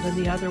earthbound and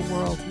the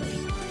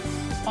otherworldly,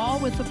 all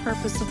with the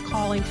purpose of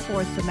calling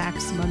forth the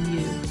maximum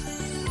you.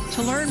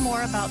 To learn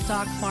more about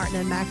Doc Martin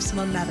and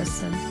Maximum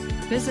Medicine,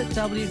 visit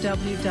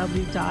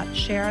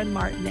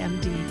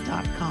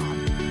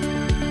www.sharonmartinmd.com.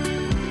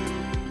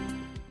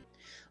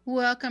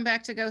 Welcome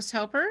back to Ghost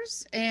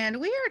Helpers. And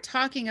we are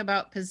talking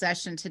about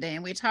possession today.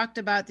 And we talked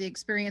about the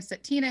experience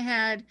that Tina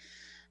had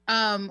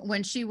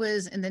when she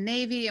was in the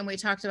Navy. And we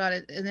talked about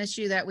an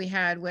issue that we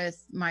had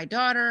with my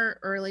daughter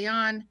early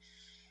on.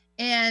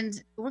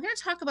 And we're going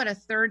to talk about a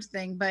third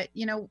thing. But,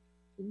 you know,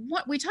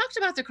 what we talked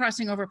about the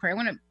crossing over prayer. I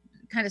want to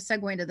kind of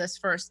segue into this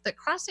first. The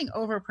crossing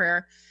over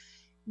prayer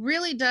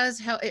really does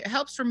help. It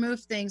helps remove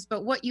things.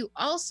 But what you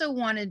also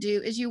want to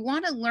do is you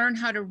want to learn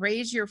how to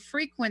raise your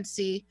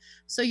frequency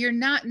so you're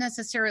not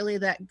necessarily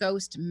that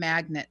ghost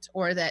magnet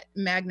or that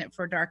magnet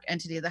for dark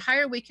entity. The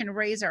higher we can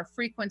raise our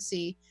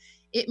frequency,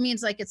 it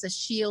means like it's a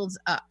shields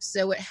up.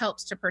 So it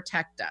helps to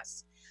protect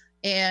us.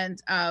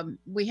 And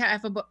we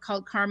have a book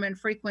called Karma and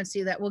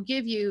Frequency that will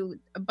give you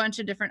a bunch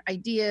of different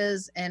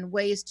ideas and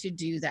ways to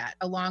do that,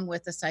 along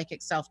with the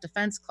psychic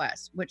self-defense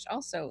class, which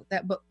also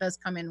that book does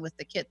come in with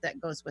the kit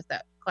that goes with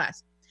that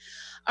class.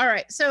 All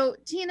right. So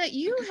Tina,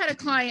 you had a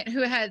client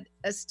who had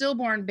a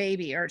stillborn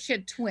baby, or she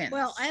had twins.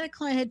 Well, I had a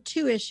client who had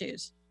 2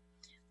 issues.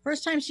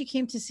 First time she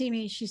came to see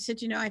me, she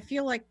said, you know, I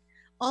feel like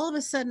all of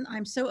a sudden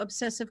I'm so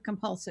obsessive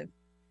compulsive.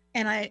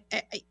 And I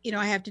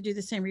have to do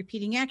the same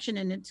repeating action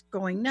and it's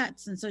going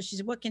nuts. And so she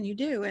said, what can you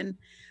do? And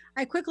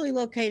I quickly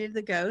located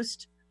the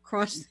ghost,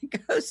 crossed the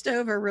ghost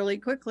over really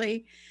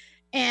quickly.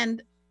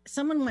 And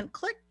someone went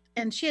click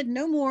and she had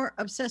no more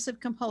obsessive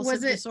compulsive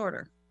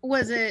disorder.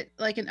 Was it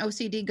like an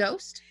OCD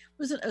ghost? It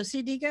was an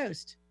OCD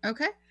ghost.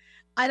 Okay.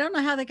 I don't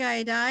know how the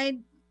guy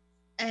died.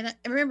 And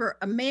remember,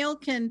 a male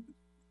can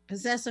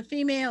possess a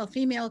female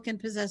can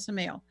possess a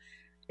male.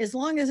 As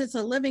long as it's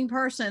a living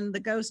person, the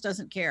ghost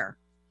doesn't care.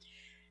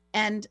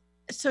 And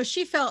so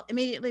she felt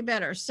immediately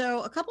better.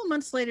 So a couple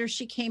months later,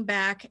 she came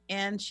back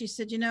and she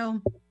said, you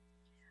know,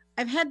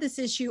 I've had this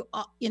issue,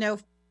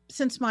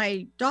 since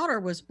my daughter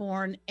was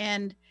born.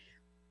 And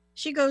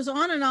she goes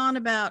on and on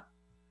about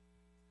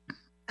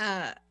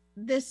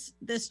this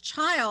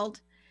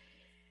child.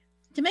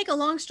 To make a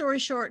long story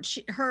short,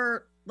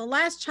 the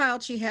last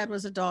child she had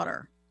was a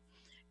daughter.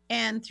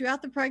 And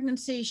throughout the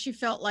pregnancy, she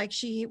felt like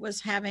she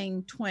was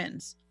having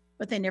twins,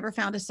 but they never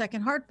found a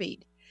second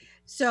heartbeat.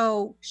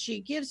 So she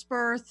gives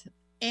birth,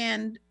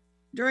 and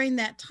during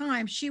that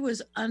time she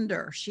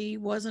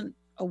wasn't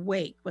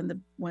awake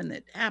when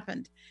it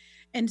happened.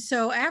 And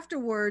so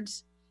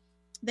afterwards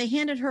they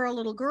handed her a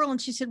little girl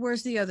and she said,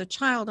 where's the other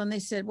child? And they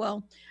said,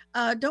 well,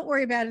 don't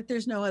worry about it.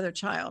 There's no other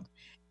child.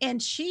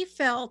 And she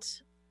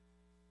felt,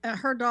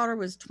 her daughter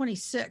was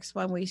 26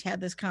 when we had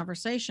this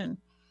conversation.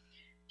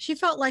 She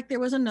felt like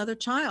there was another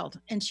child,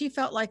 and she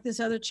felt like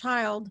this other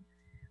child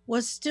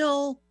was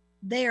still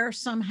there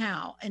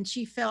somehow. And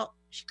she felt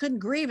she couldn't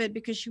grieve it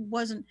because she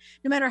wasn't,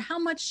 no matter how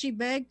much she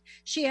begged,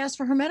 she asked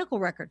for her medical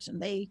records,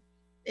 and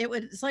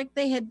it's like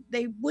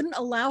they wouldn't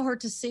allow her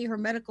to see her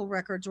medical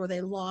records, or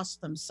they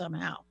lost them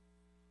somehow.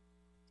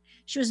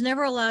 She was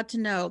never allowed to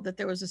know that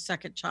there was a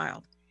second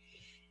child.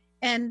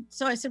 And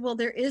so I said, well,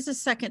 there is a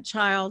second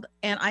child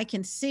and I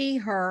can see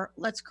her.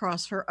 Let's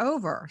cross her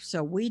over.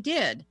 So we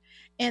did.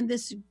 And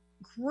this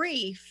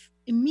grief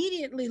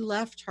immediately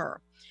left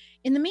her.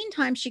 In the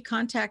meantime, she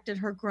contacted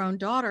her grown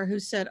daughter, who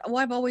said, oh,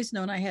 I've always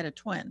known I had a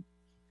twin.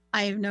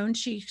 I've known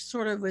she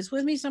sort of was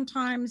with me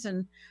sometimes,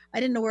 and I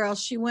didn't know where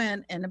else she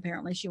went. And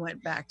apparently she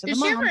went back to the mom.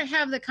 Did she ever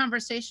have the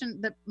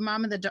conversation, the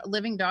mom and the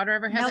living daughter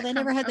ever had? No, they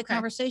never had the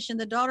conversation.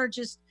 The daughter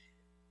just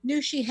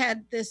knew she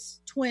had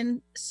this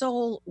twin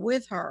soul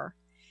with her.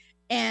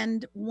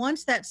 And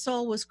once that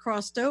soul was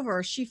crossed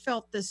over, she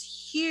felt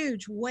this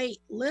huge weight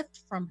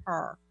lift from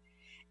her.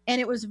 And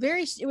it was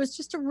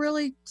just a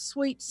really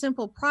sweet,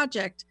 simple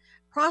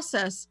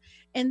process.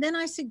 And then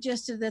I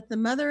suggested that the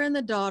mother and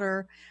the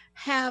daughter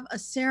have a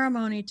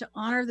ceremony to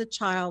honor the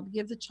child,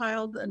 give the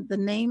child the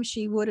name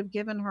she would have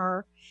given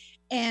her.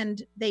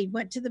 And they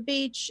went to the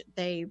beach.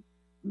 They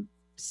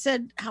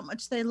said how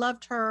much they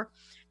loved her.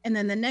 And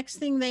then the next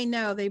thing they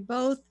know, they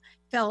both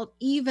felt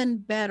even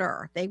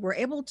better. They were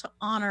able to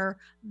honor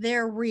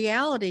their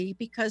reality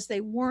because they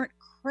weren't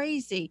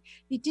crazy.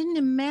 They didn't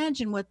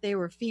imagine what they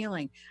were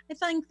feeling. I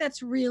think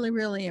that's really,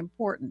 really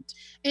important.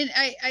 And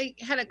I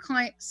had a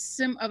client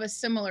of a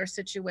similar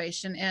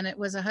situation, and it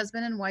was a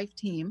husband and wife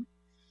team.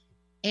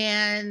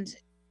 And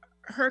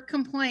her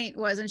complaint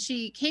was, and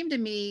she came to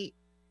me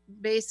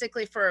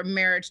basically for a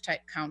marriage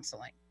type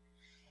counseling.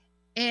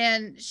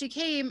 And she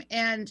came,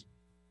 and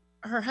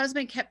her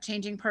husband kept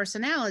changing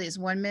personalities.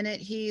 One minute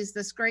he's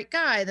this great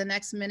guy, the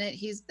next minute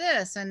he's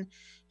this, and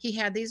he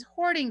had these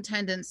hoarding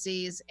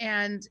tendencies,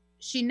 and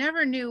she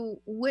never knew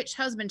which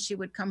husband she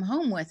would come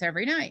home with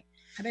every night.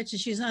 I bet you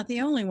she's not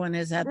the only one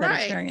who's had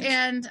that experience.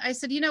 And I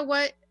said, you know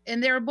what?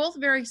 And they were both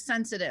very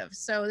sensitive.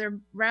 So they're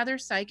rather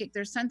psychic.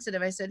 They're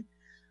sensitive. I said,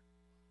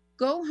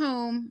 go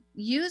home,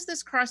 use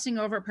this crossing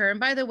over prayer. And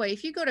by the way,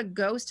 if you go to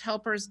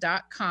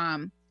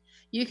ghosthelpers.com,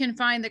 you can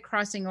find the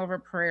crossing over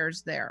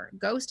prayers there,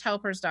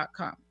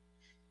 ghosthelpers.com.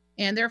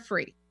 And they're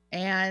free.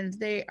 And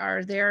they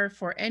are there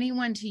for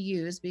anyone to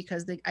use,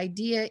 because the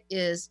idea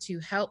is to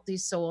help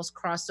these souls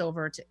cross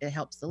over. It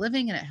helps the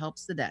living and it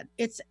helps the dead.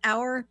 It's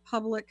our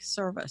public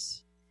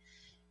service.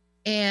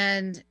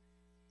 And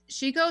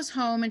she goes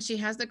home and she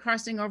has the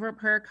crossing over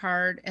prayer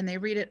card, and they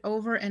read it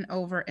over and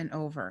over and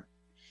over.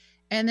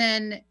 And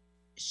then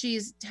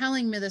she's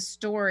telling me the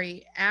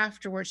story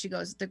afterwards. She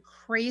goes, the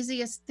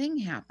craziest thing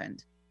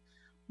happened.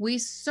 We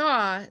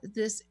saw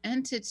this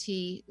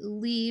entity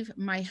leave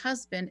my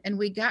husband, and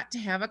we got to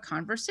have a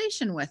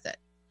conversation with it.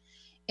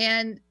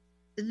 And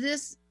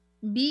this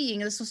being,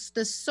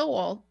 the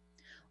soul,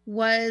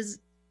 was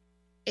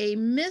a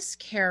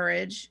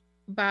miscarriage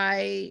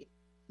by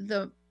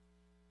the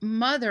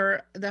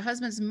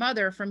husband's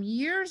mother from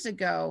years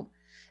ago,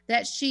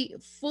 that she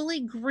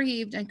fully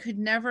grieved and could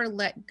never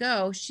let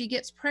go. She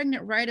gets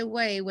pregnant right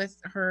away with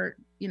her,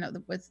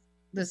 with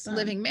this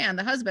living man,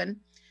 the husband.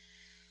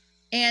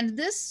 And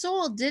this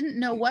soul didn't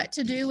know what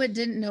to do. It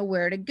didn't know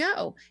where to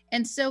go.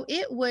 And so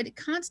it would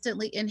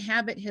constantly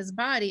inhabit his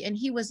body, and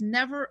he was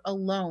never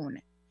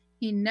alone.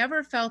 He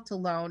never felt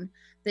alone.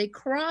 They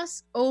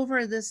cross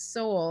over this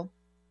soul,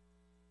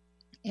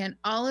 and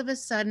all of a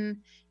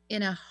sudden,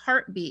 in a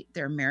heartbeat,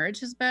 their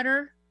marriage is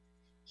better.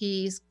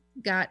 He's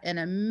got an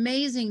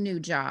amazing new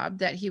job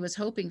that he was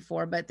hoping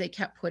for, but they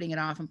kept putting it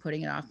off and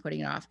putting it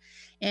off.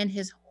 And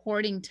his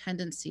hoarding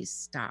tendencies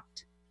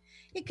stopped.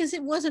 Because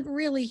it wasn't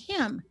really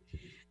him.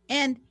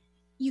 And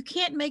you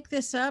can't make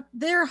this up.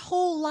 Their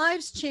whole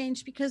lives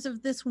changed because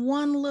of this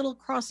one little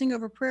crossing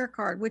over prayer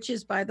card, which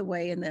is, by the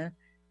way, in the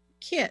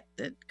kit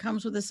that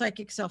comes with the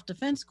psychic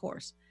self-defense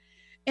course.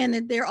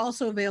 And they're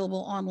also available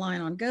online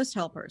on Ghost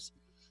Helpers.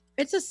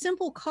 It's a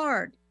simple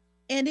card,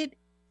 and it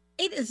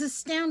is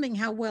astounding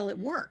how well it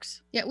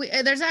works. Yeah,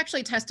 there's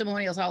actually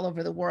testimonials all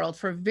over the world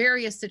for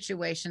various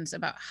situations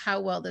about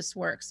how well this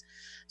works.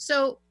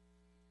 So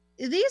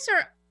these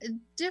are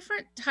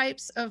different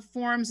types of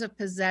forms of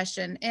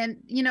possession. And,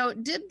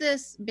 did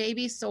this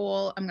baby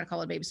soul, I'm going to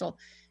call it baby soul,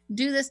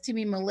 do this to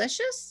be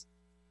malicious?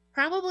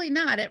 Probably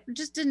not. It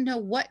just didn't know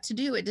what to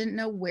do. It didn't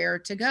know where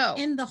to go.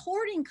 In the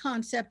hoarding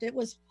concept, it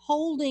was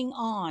holding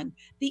on.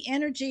 The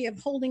energy of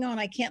holding on,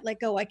 I can't let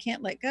go, I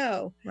can't let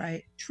go.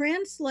 Right.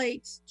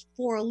 Translates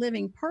for a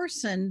living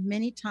person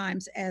many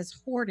times as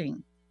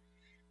hoarding.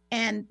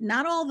 And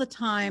not all the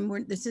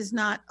time, this is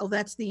not, oh,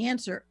 that's the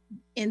answer.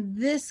 In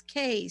this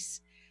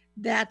case,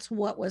 that's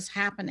what was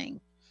happening.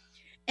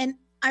 And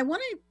I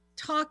want to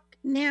talk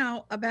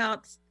now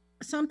about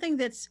something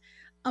that's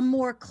a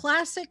more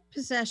classic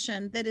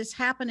possession that is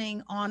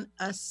happening on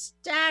a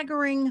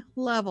staggering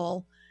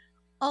level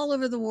all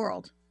over the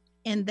world.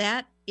 And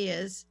that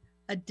is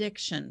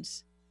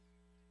addictions.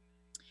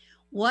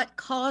 What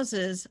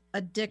causes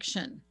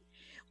addiction?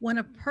 When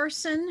a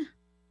person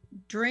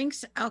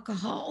drinks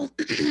alcohol,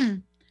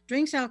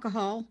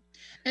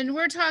 and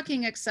we're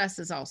talking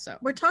excesses also.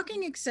 We're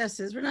talking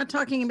excesses. We're not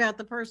talking about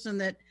the person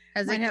that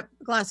might have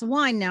a glass of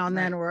wine now and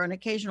then, or an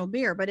occasional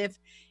beer. But if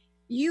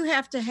you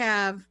have to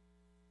have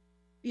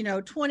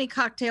 20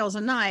 cocktails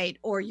a night,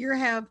 or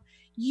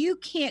you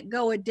can't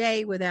go a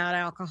day without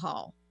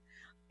alcohol,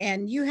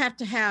 and you have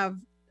to have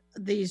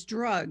these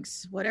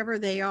drugs, whatever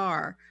they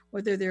are,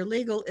 whether they're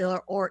legal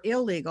or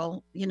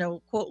illegal,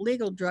 quote,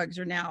 legal drugs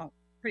are now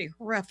pretty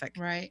horrific.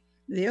 Right.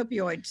 The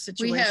opioid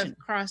situation. We have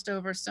crossed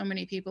over so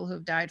many people who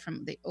have died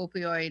from the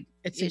opioid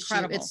issue.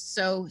 Incredible. It's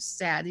so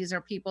sad. These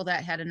are people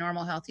that had a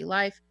normal, healthy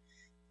life.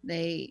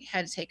 They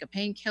had to take a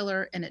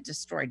painkiller, and it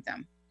destroyed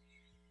them.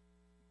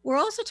 We're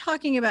also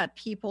talking about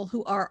people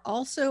who are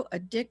also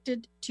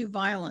addicted to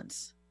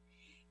violence.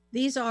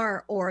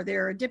 They're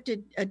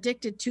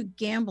addicted to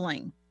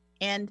gambling.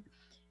 And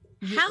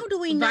how do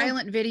we know?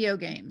 Violent video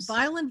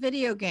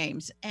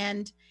games.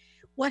 And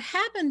what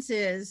happens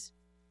is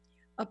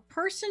a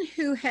person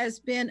who has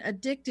been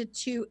addicted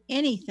to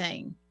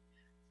anything,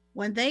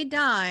 when they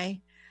die,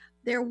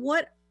 they're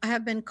what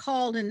have been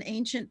called in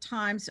ancient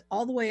times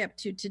all the way up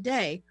to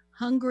today,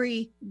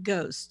 hungry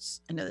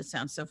ghosts. I know that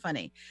sounds so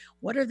funny.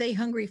 What are they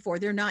hungry for?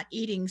 They're not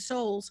eating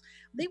souls.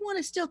 They want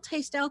to still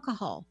taste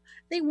alcohol.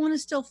 They want to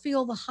still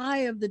feel the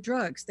high of the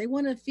drugs. They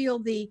want to feel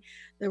the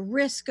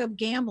risk of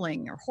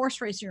gambling or horse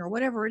racing or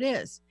whatever it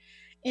is.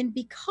 And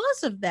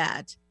because of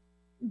that,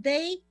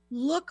 they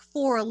look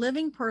for a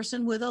living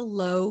person with a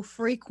low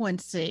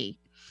frequency,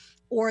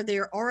 or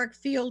their auric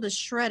field is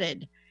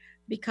shredded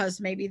because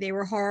maybe they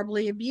were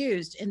horribly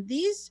abused. And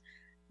these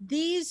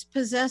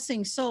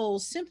possessing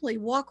souls simply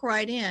walk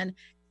right in.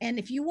 And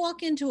if you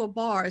walk into a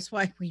bar, it's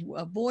why we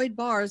avoid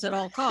bars at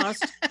all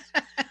costs.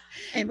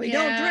 And we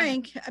don't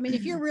drink. I mean,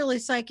 if you're really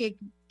psychic,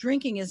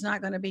 drinking is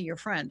not going to be your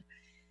friend.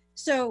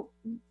 So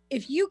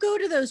if you go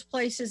to those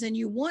places and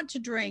you want to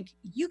drink,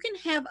 you can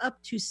have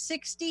up to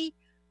 60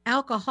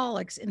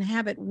 alcoholics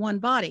inhabit one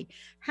body.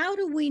 How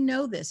do we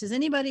know this? Has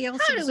anybody else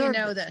observed this? How do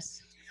we know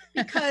this?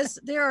 Because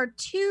there are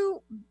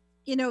two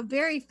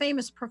very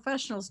famous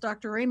professionals,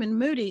 Dr. Raymond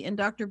Moody and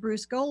Dr.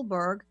 Bruce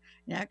Goldberg,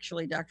 and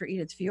actually Dr.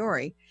 Edith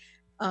Fiore,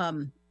 up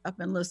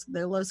in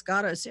the Los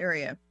Gatos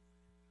area,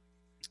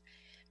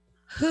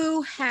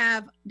 who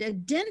have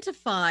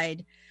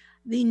identified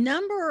the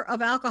number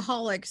of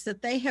alcoholics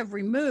that they have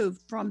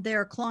removed from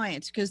their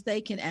clients, because they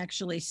can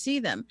actually see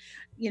them.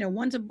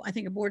 One's I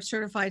think a board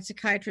certified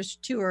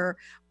psychiatrist, two are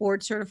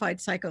board certified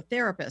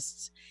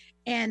psychotherapists.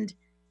 And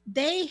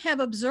they have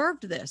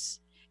observed this.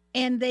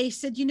 And they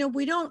said, you know,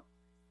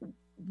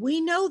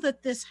 we know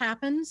that this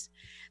happens,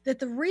 that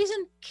the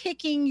reason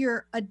kicking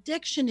your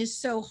addiction is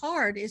so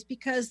hard is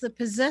because the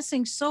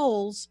possessing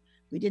souls,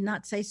 we did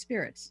not say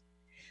spirits,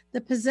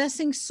 the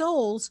possessing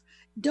souls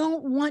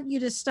don't want you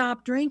to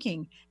stop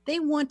drinking. They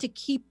want to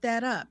keep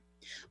that up.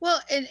 Well,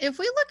 and if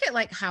we look at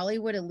like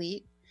Hollywood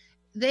Elite,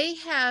 they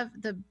have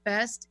the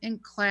best in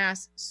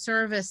class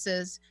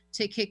services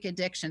to kick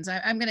addictions.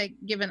 I'm going to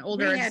give an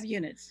older rehab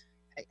units.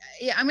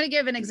 Yeah, I'm going to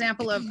give an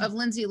example of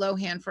Lindsay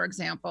Lohan, for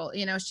example.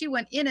 You know, she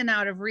went in and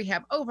out of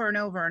rehab over and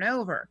over and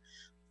over.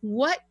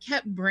 What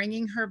kept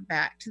bringing her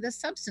back to the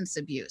substance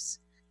abuse?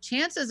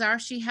 Chances are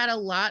she had a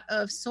lot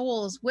of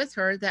souls with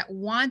her that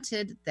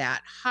wanted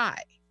that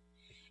high.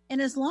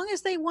 And as long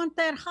as they want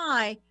that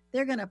high,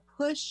 they're going to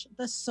push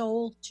the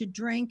soul to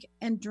drink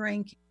and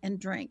drink and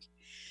drink.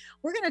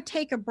 We're going to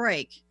take a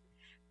break.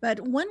 But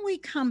when we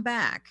come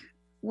back,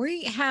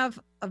 we have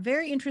a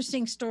very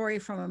interesting story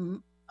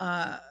from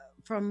the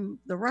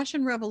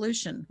Russian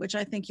Revolution, which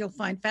I think you'll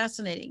find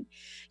fascinating.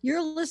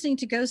 You're listening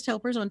to Ghost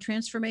Helpers on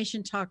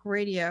Transformation Talk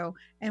Radio,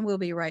 and we'll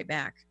be right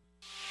back.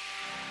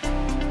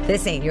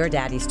 This ain't your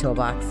daddy's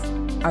toolbox.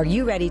 Are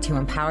you ready to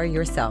empower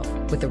yourself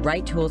with the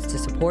right tools to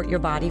support your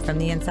body from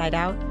the inside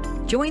out?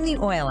 Join the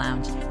Oil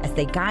Lounge as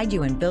they guide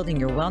you in building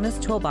your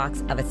wellness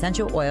toolbox of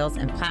essential oils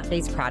and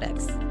plant-based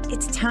products.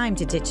 It's time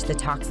to ditch the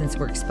toxins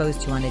we're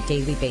exposed to on a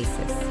daily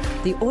basis.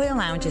 The Oil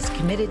Lounge is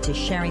committed to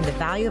sharing the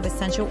value of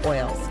essential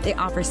oils. They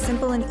offer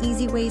simple and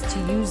easy ways to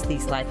use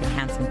these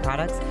life-enhancing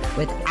products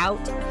without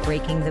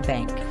breaking the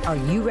bank. Are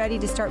you ready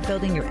to start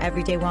building your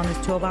everyday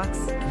wellness toolbox?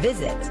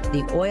 Visit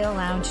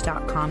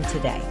theoillounge.com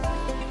today.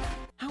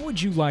 How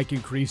would you like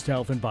increased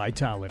health and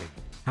vitality?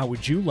 How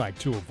would you like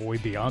to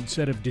avoid the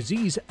onset of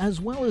disease as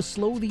well as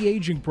slow the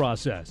aging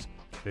process?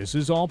 This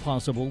is all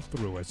possible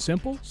through a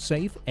simple,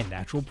 safe, and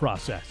natural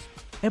process.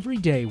 Every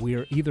day we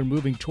are either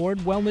moving toward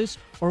wellness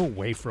or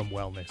away from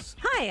wellness.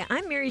 Hi,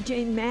 I'm Mary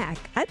Jane Mack.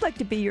 I'd like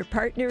to be your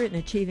partner in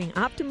achieving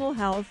optimal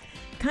health.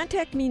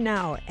 Contact me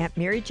now at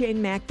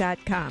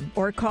maryjanemack.com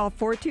or call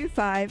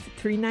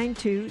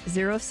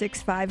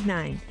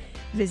 425-392-0659.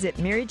 Visit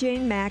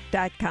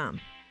maryjanemack.com.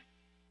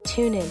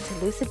 Tune in to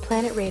Lucid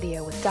Planet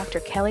Radio with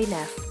Dr. Kelly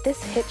Neff.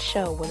 This hit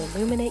show will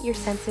illuminate your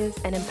senses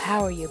and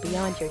empower you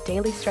beyond your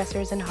daily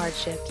stressors and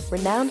hardships.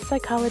 Renowned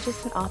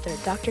psychologist and author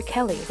Dr.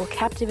 Kelly will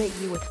captivate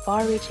you with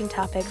far-reaching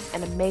topics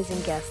and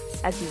amazing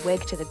guests as you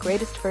wake to the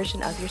greatest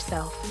version of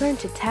yourself. Learn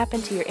to tap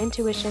into your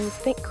intuitions,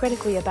 think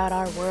critically about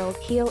our world,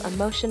 heal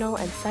emotional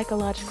and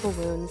psychological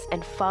wounds,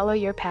 and follow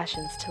your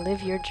passions to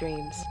live your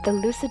dreams. The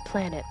Lucid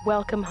Planet.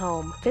 Welcome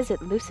home.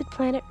 Visit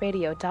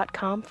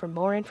lucidplanetradio.com for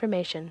more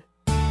information.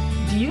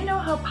 Do you know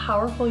how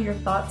powerful your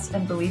thoughts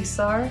and beliefs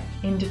are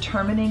in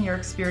determining your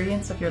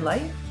experience of your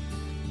life?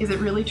 Is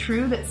it really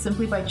true that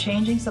simply by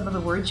changing some of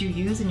the words you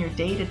use in your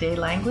day-to-day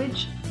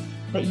language,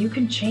 that you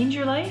can change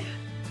your life?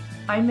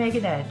 I'm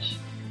Megan Edge.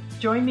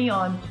 Join me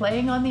on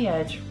Playing on the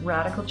Edge,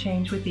 Radical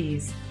Change with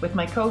Ease, with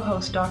my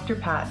co-host Dr.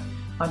 Pat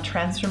on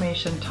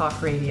Transformation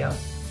Talk Radio.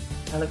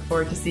 I look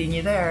forward to seeing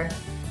you there.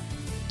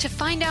 To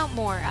find out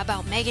more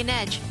about Megan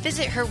Edge,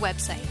 visit her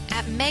website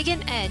at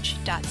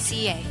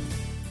meganedge.ca.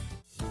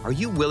 Are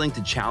you willing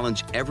to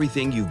challenge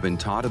everything you've been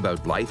taught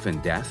about life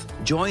and death?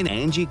 Join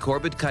Angie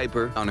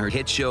Corbett-Kuiper on her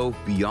hit show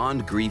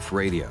Beyond Grief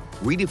Radio,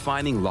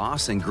 redefining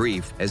loss and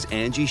grief as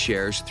Angie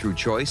shares through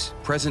choice,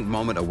 present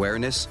moment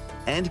awareness,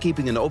 and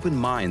keeping an open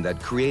mind that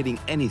creating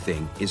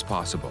anything is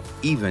possible,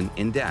 even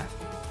in death.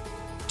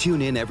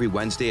 Tune in every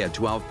Wednesday at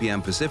 12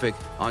 p.m. Pacific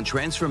on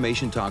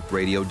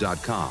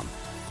TransformationTalkRadio.com.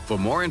 For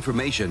more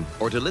information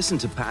or to listen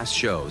to past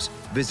shows,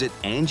 visit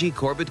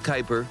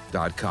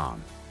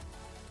AngieCorbettKuiper.com.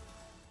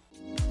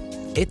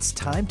 It's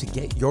time to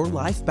get your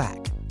life back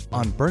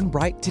on Burn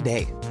Bright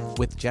Today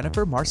with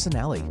Jennifer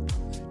Marcinelli.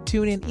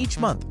 Tune in each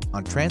month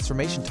on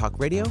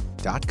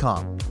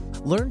TransformationTalkRadio.com.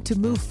 Learn to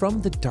move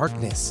from the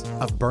darkness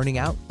of burning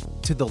out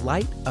to the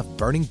light of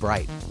burning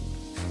bright.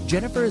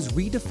 Jennifer is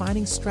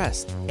redefining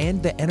stress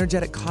and the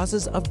energetic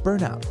causes of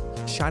burnout,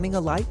 shining a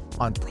light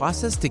on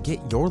process to get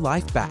your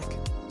life back.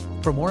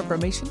 For more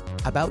information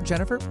about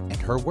Jennifer and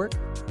her work,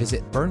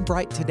 visit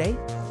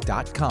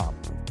burnbrighttoday.com.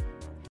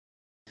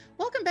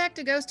 Welcome back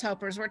to Ghost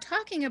Helpers. We're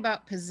talking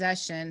about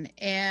possession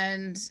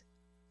and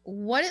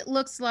what it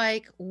looks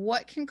like,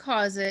 what can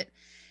cause it,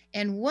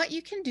 and what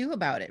you can do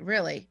about it,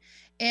 really.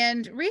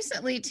 And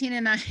recently, Tina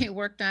and I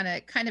worked on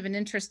a kind of an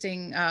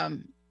interesting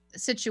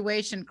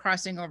situation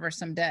crossing over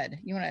some dead.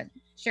 You want to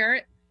share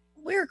it?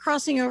 We were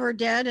crossing over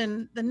dead,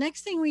 and the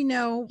next thing we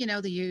know... You know,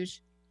 the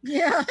huge.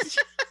 Yeah.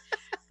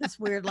 This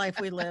weird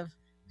life we live.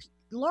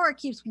 Laura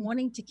keeps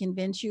wanting to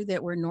convince you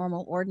that we're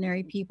normal,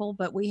 ordinary people,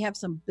 but we have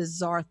some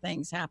bizarre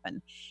things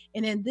happen.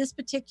 And in this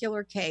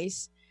particular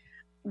case,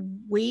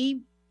 we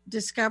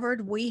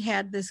discovered we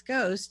had this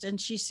ghost, and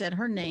she said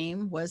her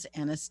name was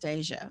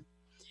Anastasia.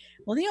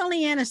 Well, the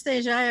only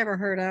Anastasia I ever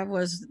heard of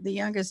was the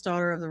youngest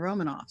daughter of the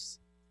Romanovs,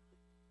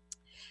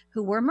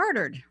 who were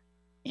murdered.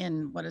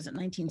 in, what is it,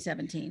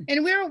 1917.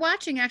 And we were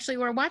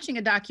watching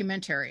a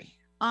documentary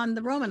on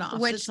the Romanovs,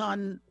 which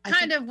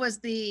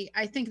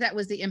I think that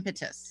was the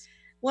impetus.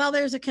 Well,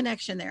 there's a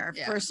connection there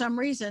for some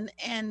reason.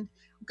 And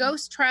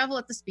ghosts travel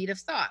at the speed of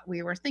thought.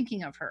 We were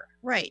thinking of her.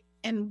 Right.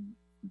 And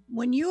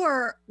when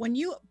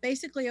you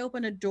basically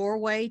open a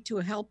doorway to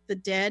help the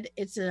dead,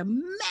 it's a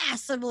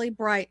massively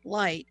bright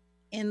light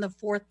in the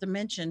fourth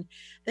dimension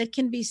that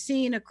can be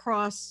seen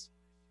across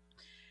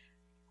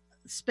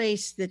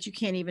space that you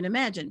can't even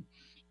imagine.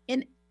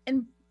 And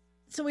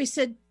so we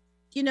said,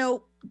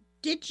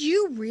 did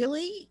you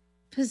really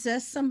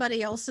possess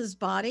somebody else's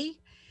body?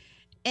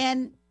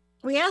 And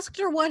we asked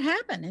her what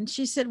happened. And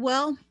she said,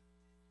 well,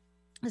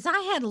 as I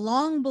had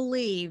long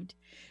believed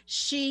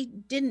she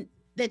did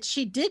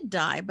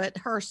die, but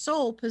her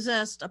soul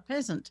possessed a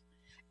peasant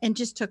and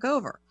just took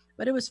over.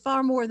 But it was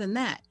far more than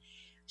that.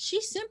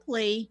 She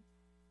simply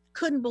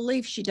couldn't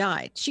believe she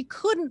died. She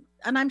couldn't,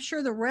 and I'm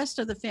sure the rest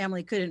of the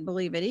family couldn't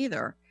believe it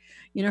either.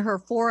 Her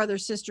 4 other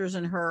sisters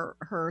and her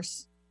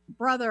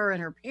brother and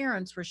her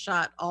parents were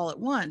shot all at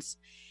once,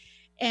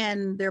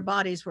 and their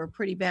bodies were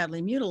pretty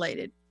badly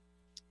mutilated.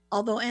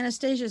 Although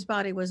Anastasia's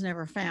body was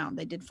never found.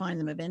 They did find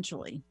them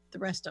eventually, the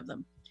rest of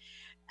them.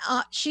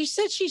 She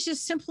said she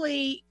just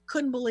simply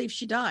couldn't believe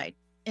she died.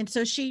 And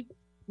so she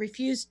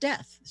refused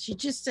death. She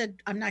just said,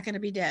 I'm not going to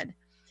be dead.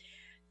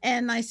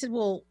 And I said,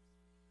 well,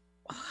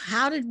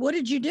 what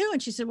did you do?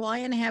 And she said, well, I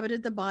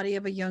inhabited the body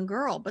of a young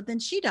girl, but then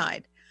she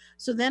died.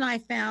 So then I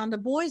found a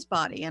boy's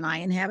body and I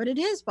inhabited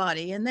his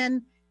body. And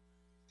then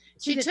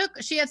she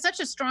had such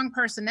a strong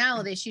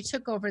personality. She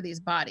took over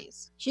these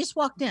bodies. She just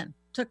walked in,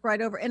 took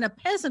right over. And a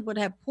peasant would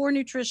have poor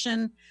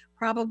nutrition,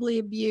 probably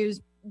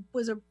abused,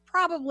 was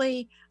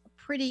probably a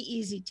pretty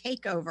easy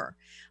takeover.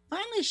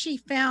 Finally, she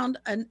found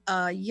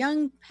a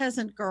young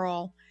peasant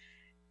girl,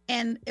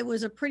 and it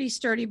was a pretty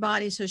sturdy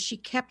body. So she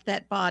kept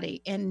that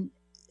body. And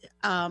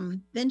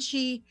then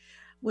she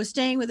was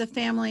staying with a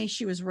family.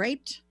 She was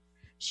raped.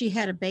 She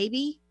had a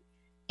baby,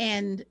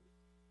 and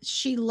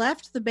she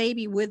left the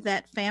baby with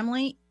that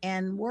family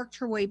and worked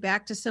her way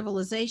back to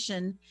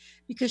civilization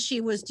because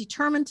she was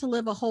determined to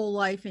live a whole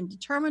life and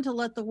determined to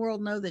let the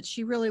world know that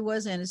she really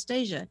was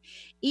Anastasia.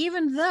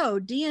 Even though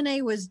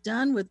DNA was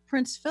done with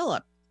Prince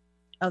Philip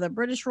of the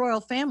British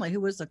royal family,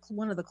 who was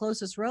one of the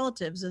closest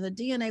relatives, and the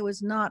DNA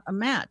was not a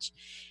match.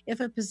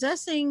 If a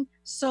possessing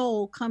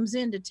soul comes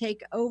in to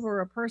take over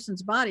a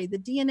person's body, the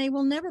DNA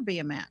will never be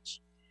a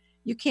match.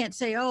 You can't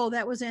say, oh,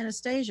 that was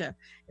Anastasia.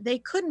 They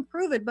couldn't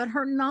prove it, but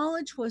her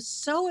knowledge was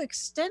so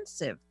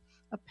extensive.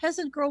 A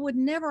peasant girl would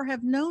never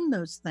have known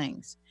those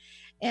things.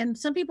 And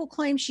some people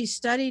claim she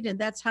studied and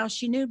that's how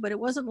she knew, but it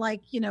wasn't like,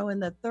 in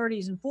the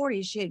 30s and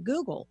 40s, she had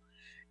Google.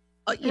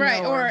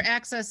 Or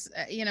access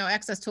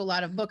to a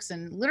lot of books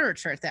and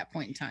literature at that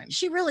point in time.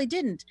 She really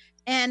didn't.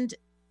 And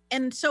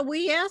so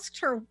we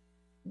asked her,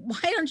 why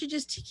don't you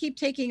just keep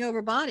taking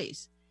over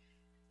bodies?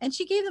 And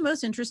she gave the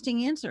most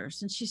interesting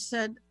answers. And she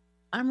said,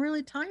 I'm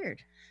really tired.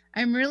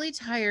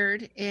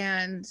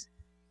 And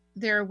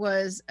there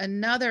was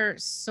another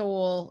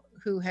soul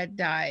who had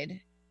died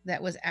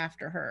that was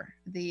after her.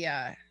 The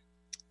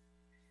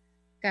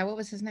guy, what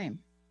was his name?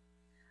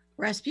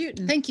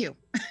 Rasputin. Thank you.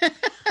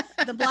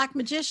 The black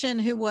magician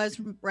who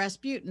was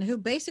Rasputin, who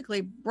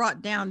basically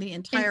brought down the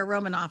entire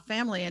Romanov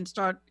family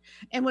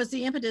and was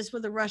the impetus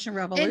for the Russian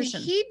Revolution.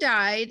 And he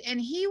died, and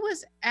he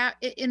was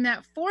in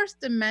that fourth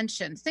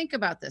dimension. Think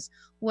about this.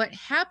 What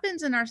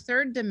happens in our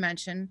third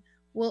dimension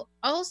will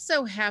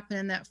also happen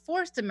in that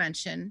fourth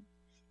dimension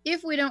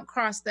if we don't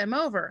cross them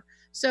over.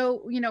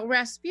 So,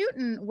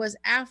 Rasputin was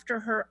after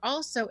her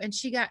also, and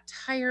she got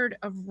tired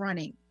of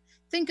running.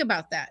 Think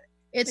about that.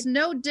 It's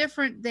no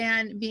different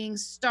than being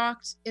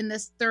stalked in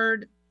this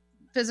third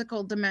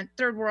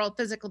world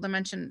physical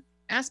dimension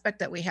aspect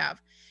that we have.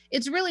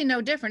 It's really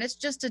no different. It's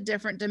just a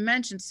different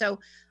dimension. So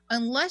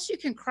unless you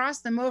can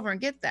cross them over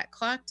and get that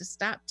clock to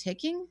stop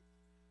ticking,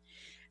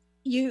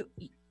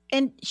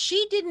 and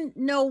she didn't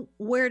know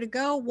where to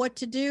go, what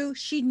to do.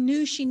 She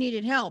knew she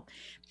needed help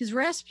because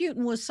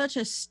Rasputin was such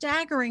a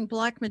staggering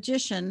black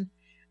magician.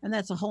 And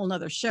that's a whole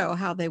nother show,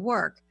 how they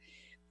work,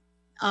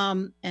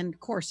 and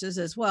courses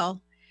as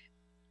well.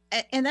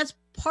 And that's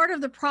part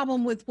of the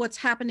problem with what's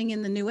happening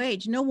in the new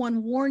age. No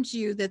one warns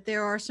you that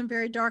there are some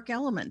very dark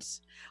elements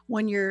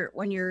when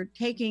you're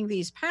taking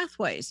these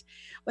pathways.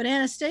 But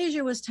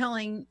Anastasia was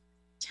telling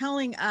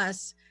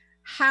us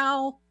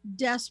how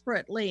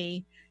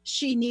desperately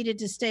she needed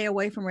to stay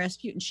away from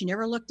Rasputin. She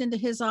never looked into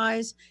his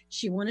eyes.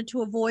 She wanted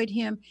to avoid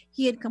him.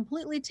 He had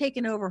completely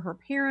taken over her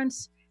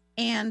parents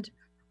and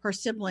her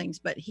siblings,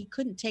 but he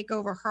couldn't take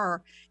over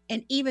her.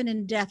 And even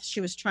in death, she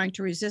was trying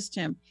to resist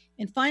him.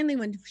 And finally,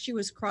 when she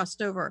was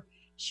crossed over,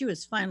 she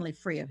was finally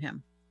free of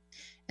him.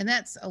 And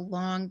that's a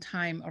long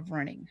time of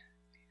running.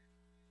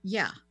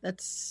 Yeah,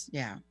 it's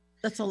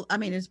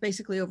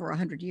basically over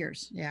 100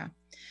 years. Yeah.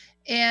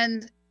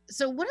 And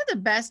so one of the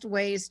best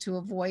ways to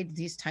avoid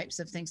these types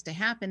of things to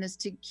happen is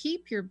to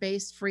keep your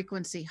base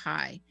frequency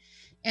high.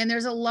 And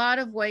there's a lot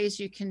of ways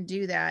you can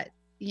do that.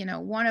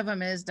 one of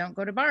them is don't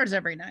go to bars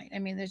every night. I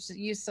mean, there's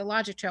use the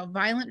logic trail.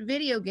 Violent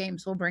video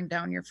games will bring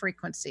down your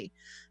frequency.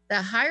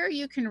 The higher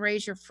you can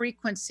raise your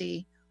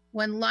frequency,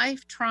 when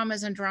life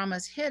traumas and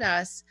dramas hit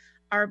us,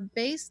 our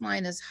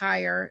baseline is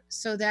higher.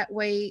 So that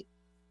way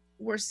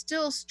we're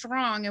still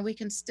strong and we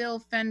can still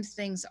fend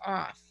things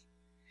off.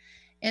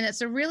 And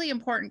it's a really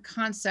important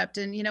concept.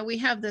 And, we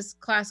have this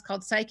class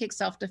called Psychic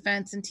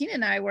Self-Defense, and Tina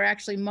and I were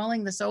actually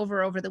mulling this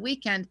over the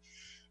weekend.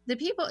 The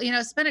people,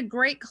 it's been a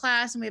great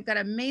class and we've got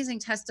amazing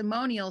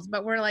testimonials,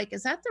 but we're like,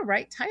 is that the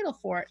right title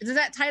for it? Does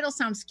that title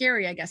sound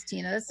scary, I guess,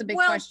 Tina? That's the big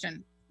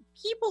question.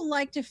 People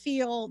like to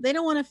feel, they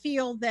don't want to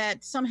feel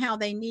that somehow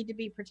they need to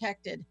be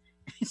protected.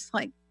 It's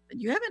like,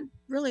 you haven't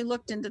really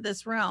looked into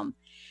this realm.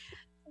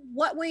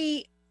 What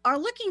we are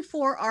looking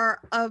for are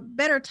a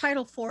better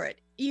title for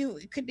it.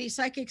 It could be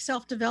psychic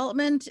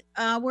self-development.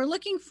 We're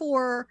looking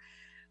for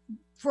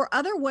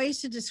other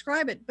ways to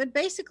describe it, but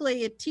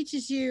basically it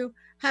teaches you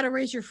how to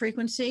raise your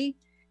frequency.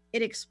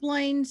 It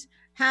explains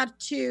how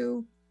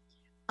to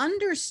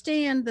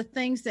understand the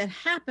things that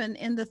happen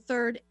in the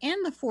third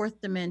and the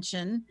fourth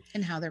dimension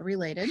and how they're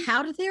related,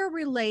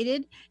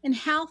 and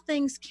how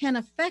things can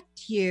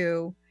affect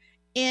you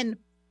in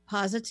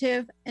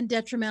positive and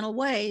detrimental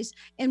ways,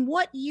 and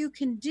what you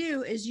can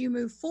do as you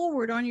move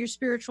forward on your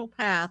spiritual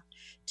path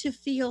to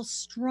feel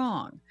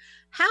strong.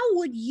 How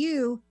would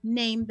you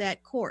name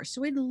that course?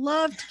 So we'd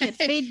love to get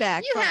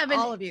feedback from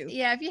all of you.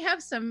 Yeah, if you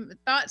have some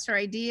thoughts or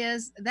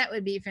ideas, that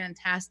would be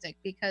fantastic,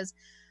 because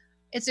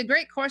it's a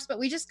great course, but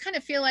we just kind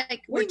of feel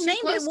like we've named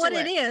it what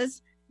it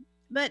is.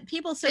 But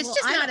people say, it's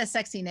just not a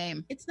sexy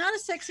name. It's not a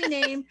sexy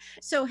name.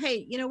 So,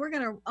 hey, we're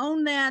going to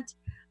own that.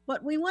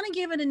 But we want to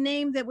give it a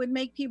name that would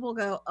make people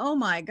go, oh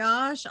my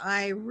gosh,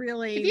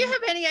 if you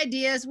have any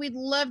ideas, we'd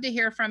love to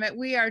hear from it.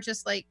 We are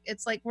just like,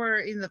 it's like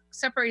we're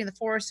separating the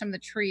forest from the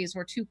trees.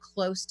 We're too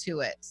close to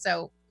it.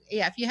 So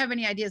yeah, if you have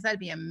any ideas, that'd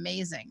be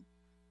amazing.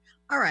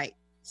 All right.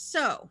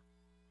 So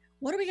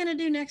what are we going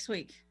to do next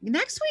week?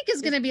 Next week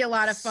is going to be a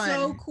lot of fun.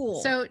 So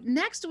cool. So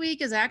next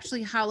week is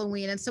actually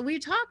Halloween. And so we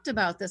talked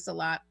about this a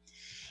lot.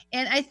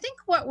 And I think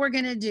what we're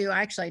going to do,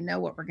 actually I know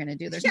what we're going to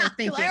do. There's no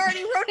thinking. I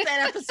already wrote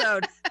that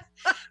episode.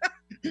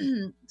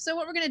 So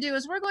what we're going to do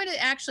is we're going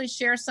to actually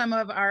share some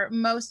of our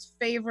most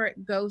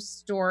favorite ghost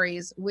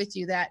stories with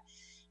you that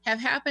have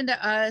happened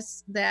to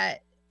us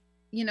that,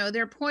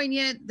 they're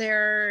poignant,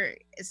 they're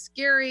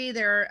scary,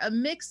 they're a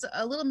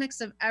little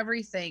mix of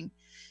everything.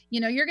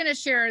 You're going to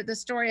share the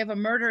story of a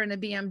murder in a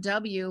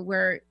BMW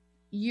where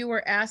you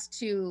were asked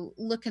to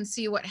look and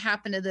see what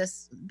happened to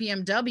this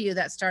BMW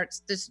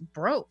this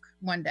broke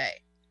one day.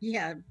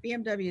 Yeah,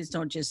 BMWs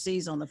don't just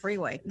seize on the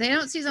freeway. They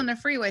don't seize on the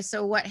freeway.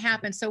 So what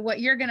happened? So what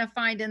you're going to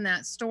find in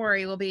that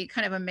story will be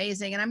kind of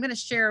amazing. And I'm going to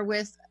share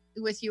with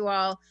you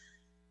all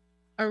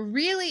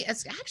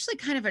it's actually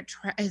kind of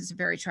it's a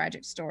very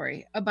tragic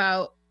story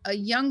about a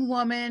young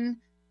woman,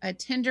 a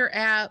Tinder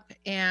app,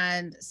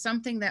 and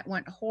something that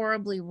went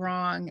horribly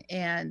wrong.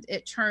 And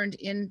it turned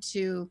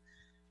into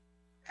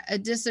a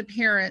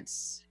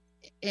disappearance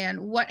and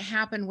what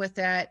happened with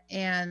that.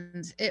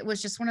 And it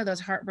was just one of those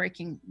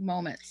heartbreaking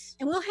moments.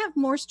 And we'll have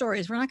more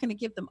stories. We're not going to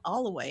give them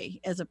all away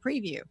as a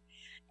preview.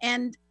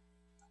 And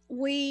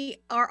we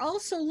are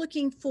also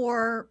looking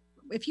for,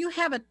 if you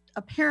have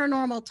a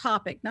paranormal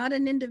topic, not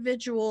an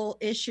individual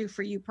issue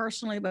for you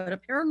personally, but a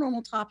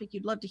paranormal topic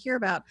you'd love to hear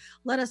about,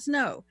 let us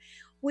know.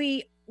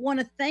 We want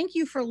to thank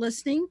you for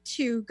listening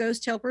to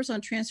Ghost Helpers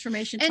on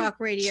Transformation Talk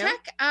Radio.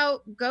 Check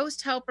out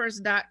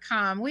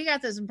ghosthelpers.com. We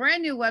got this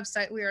brand new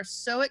website we are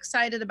so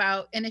excited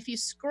about. And if you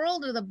scroll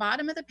to the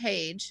bottom of the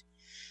page,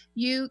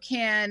 you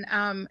can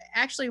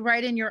actually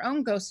write in your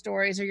own ghost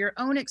stories or your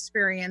own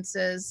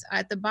experiences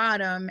at the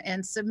bottom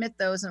and submit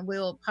those, and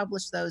we'll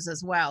publish those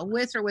as well,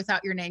 with or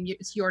without your name.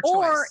 It's your choice.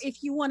 Or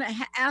if you want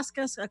to ask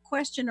us a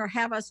question or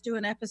have us do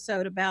an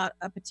episode about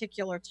a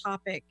particular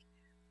topic,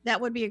 that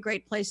would be a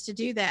great place to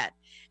do that.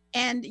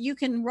 And you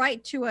can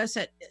write to us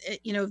at,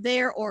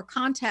 there, or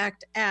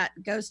contact at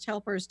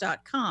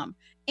ghosthelpers.com.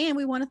 And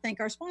we want to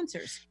thank our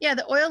sponsors. Yeah,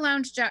 the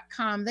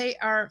oillounge.com. They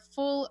are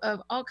full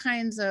of all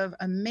kinds of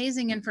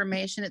amazing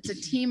information. It's a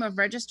team of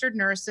registered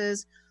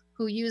nurses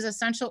who use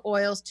essential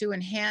oils to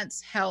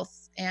enhance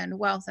health and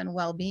wealth and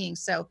well-being.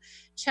 So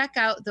check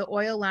out the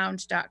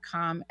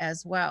oillounge.com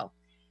as well.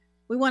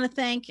 We want to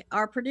thank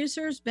our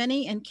producers,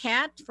 Benny and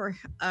Kat, for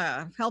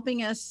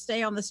helping us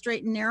stay on the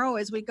straight and narrow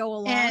as we go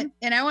along.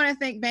 And I want to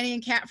thank Benny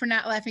and Kat for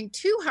not laughing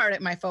too hard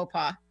at my faux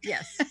pas.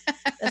 Yes,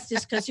 that's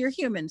just because you're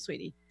human,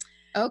 sweetie.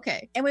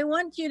 Okay. And we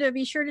want you to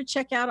be sure to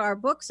check out our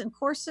books and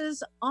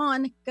courses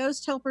on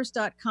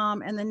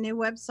ghosthelpers.com and the new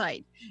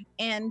website.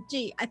 And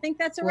I think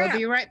that's a wrap. We'll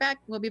be right back.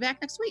 We'll be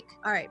back next week.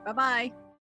 All right. Bye-bye.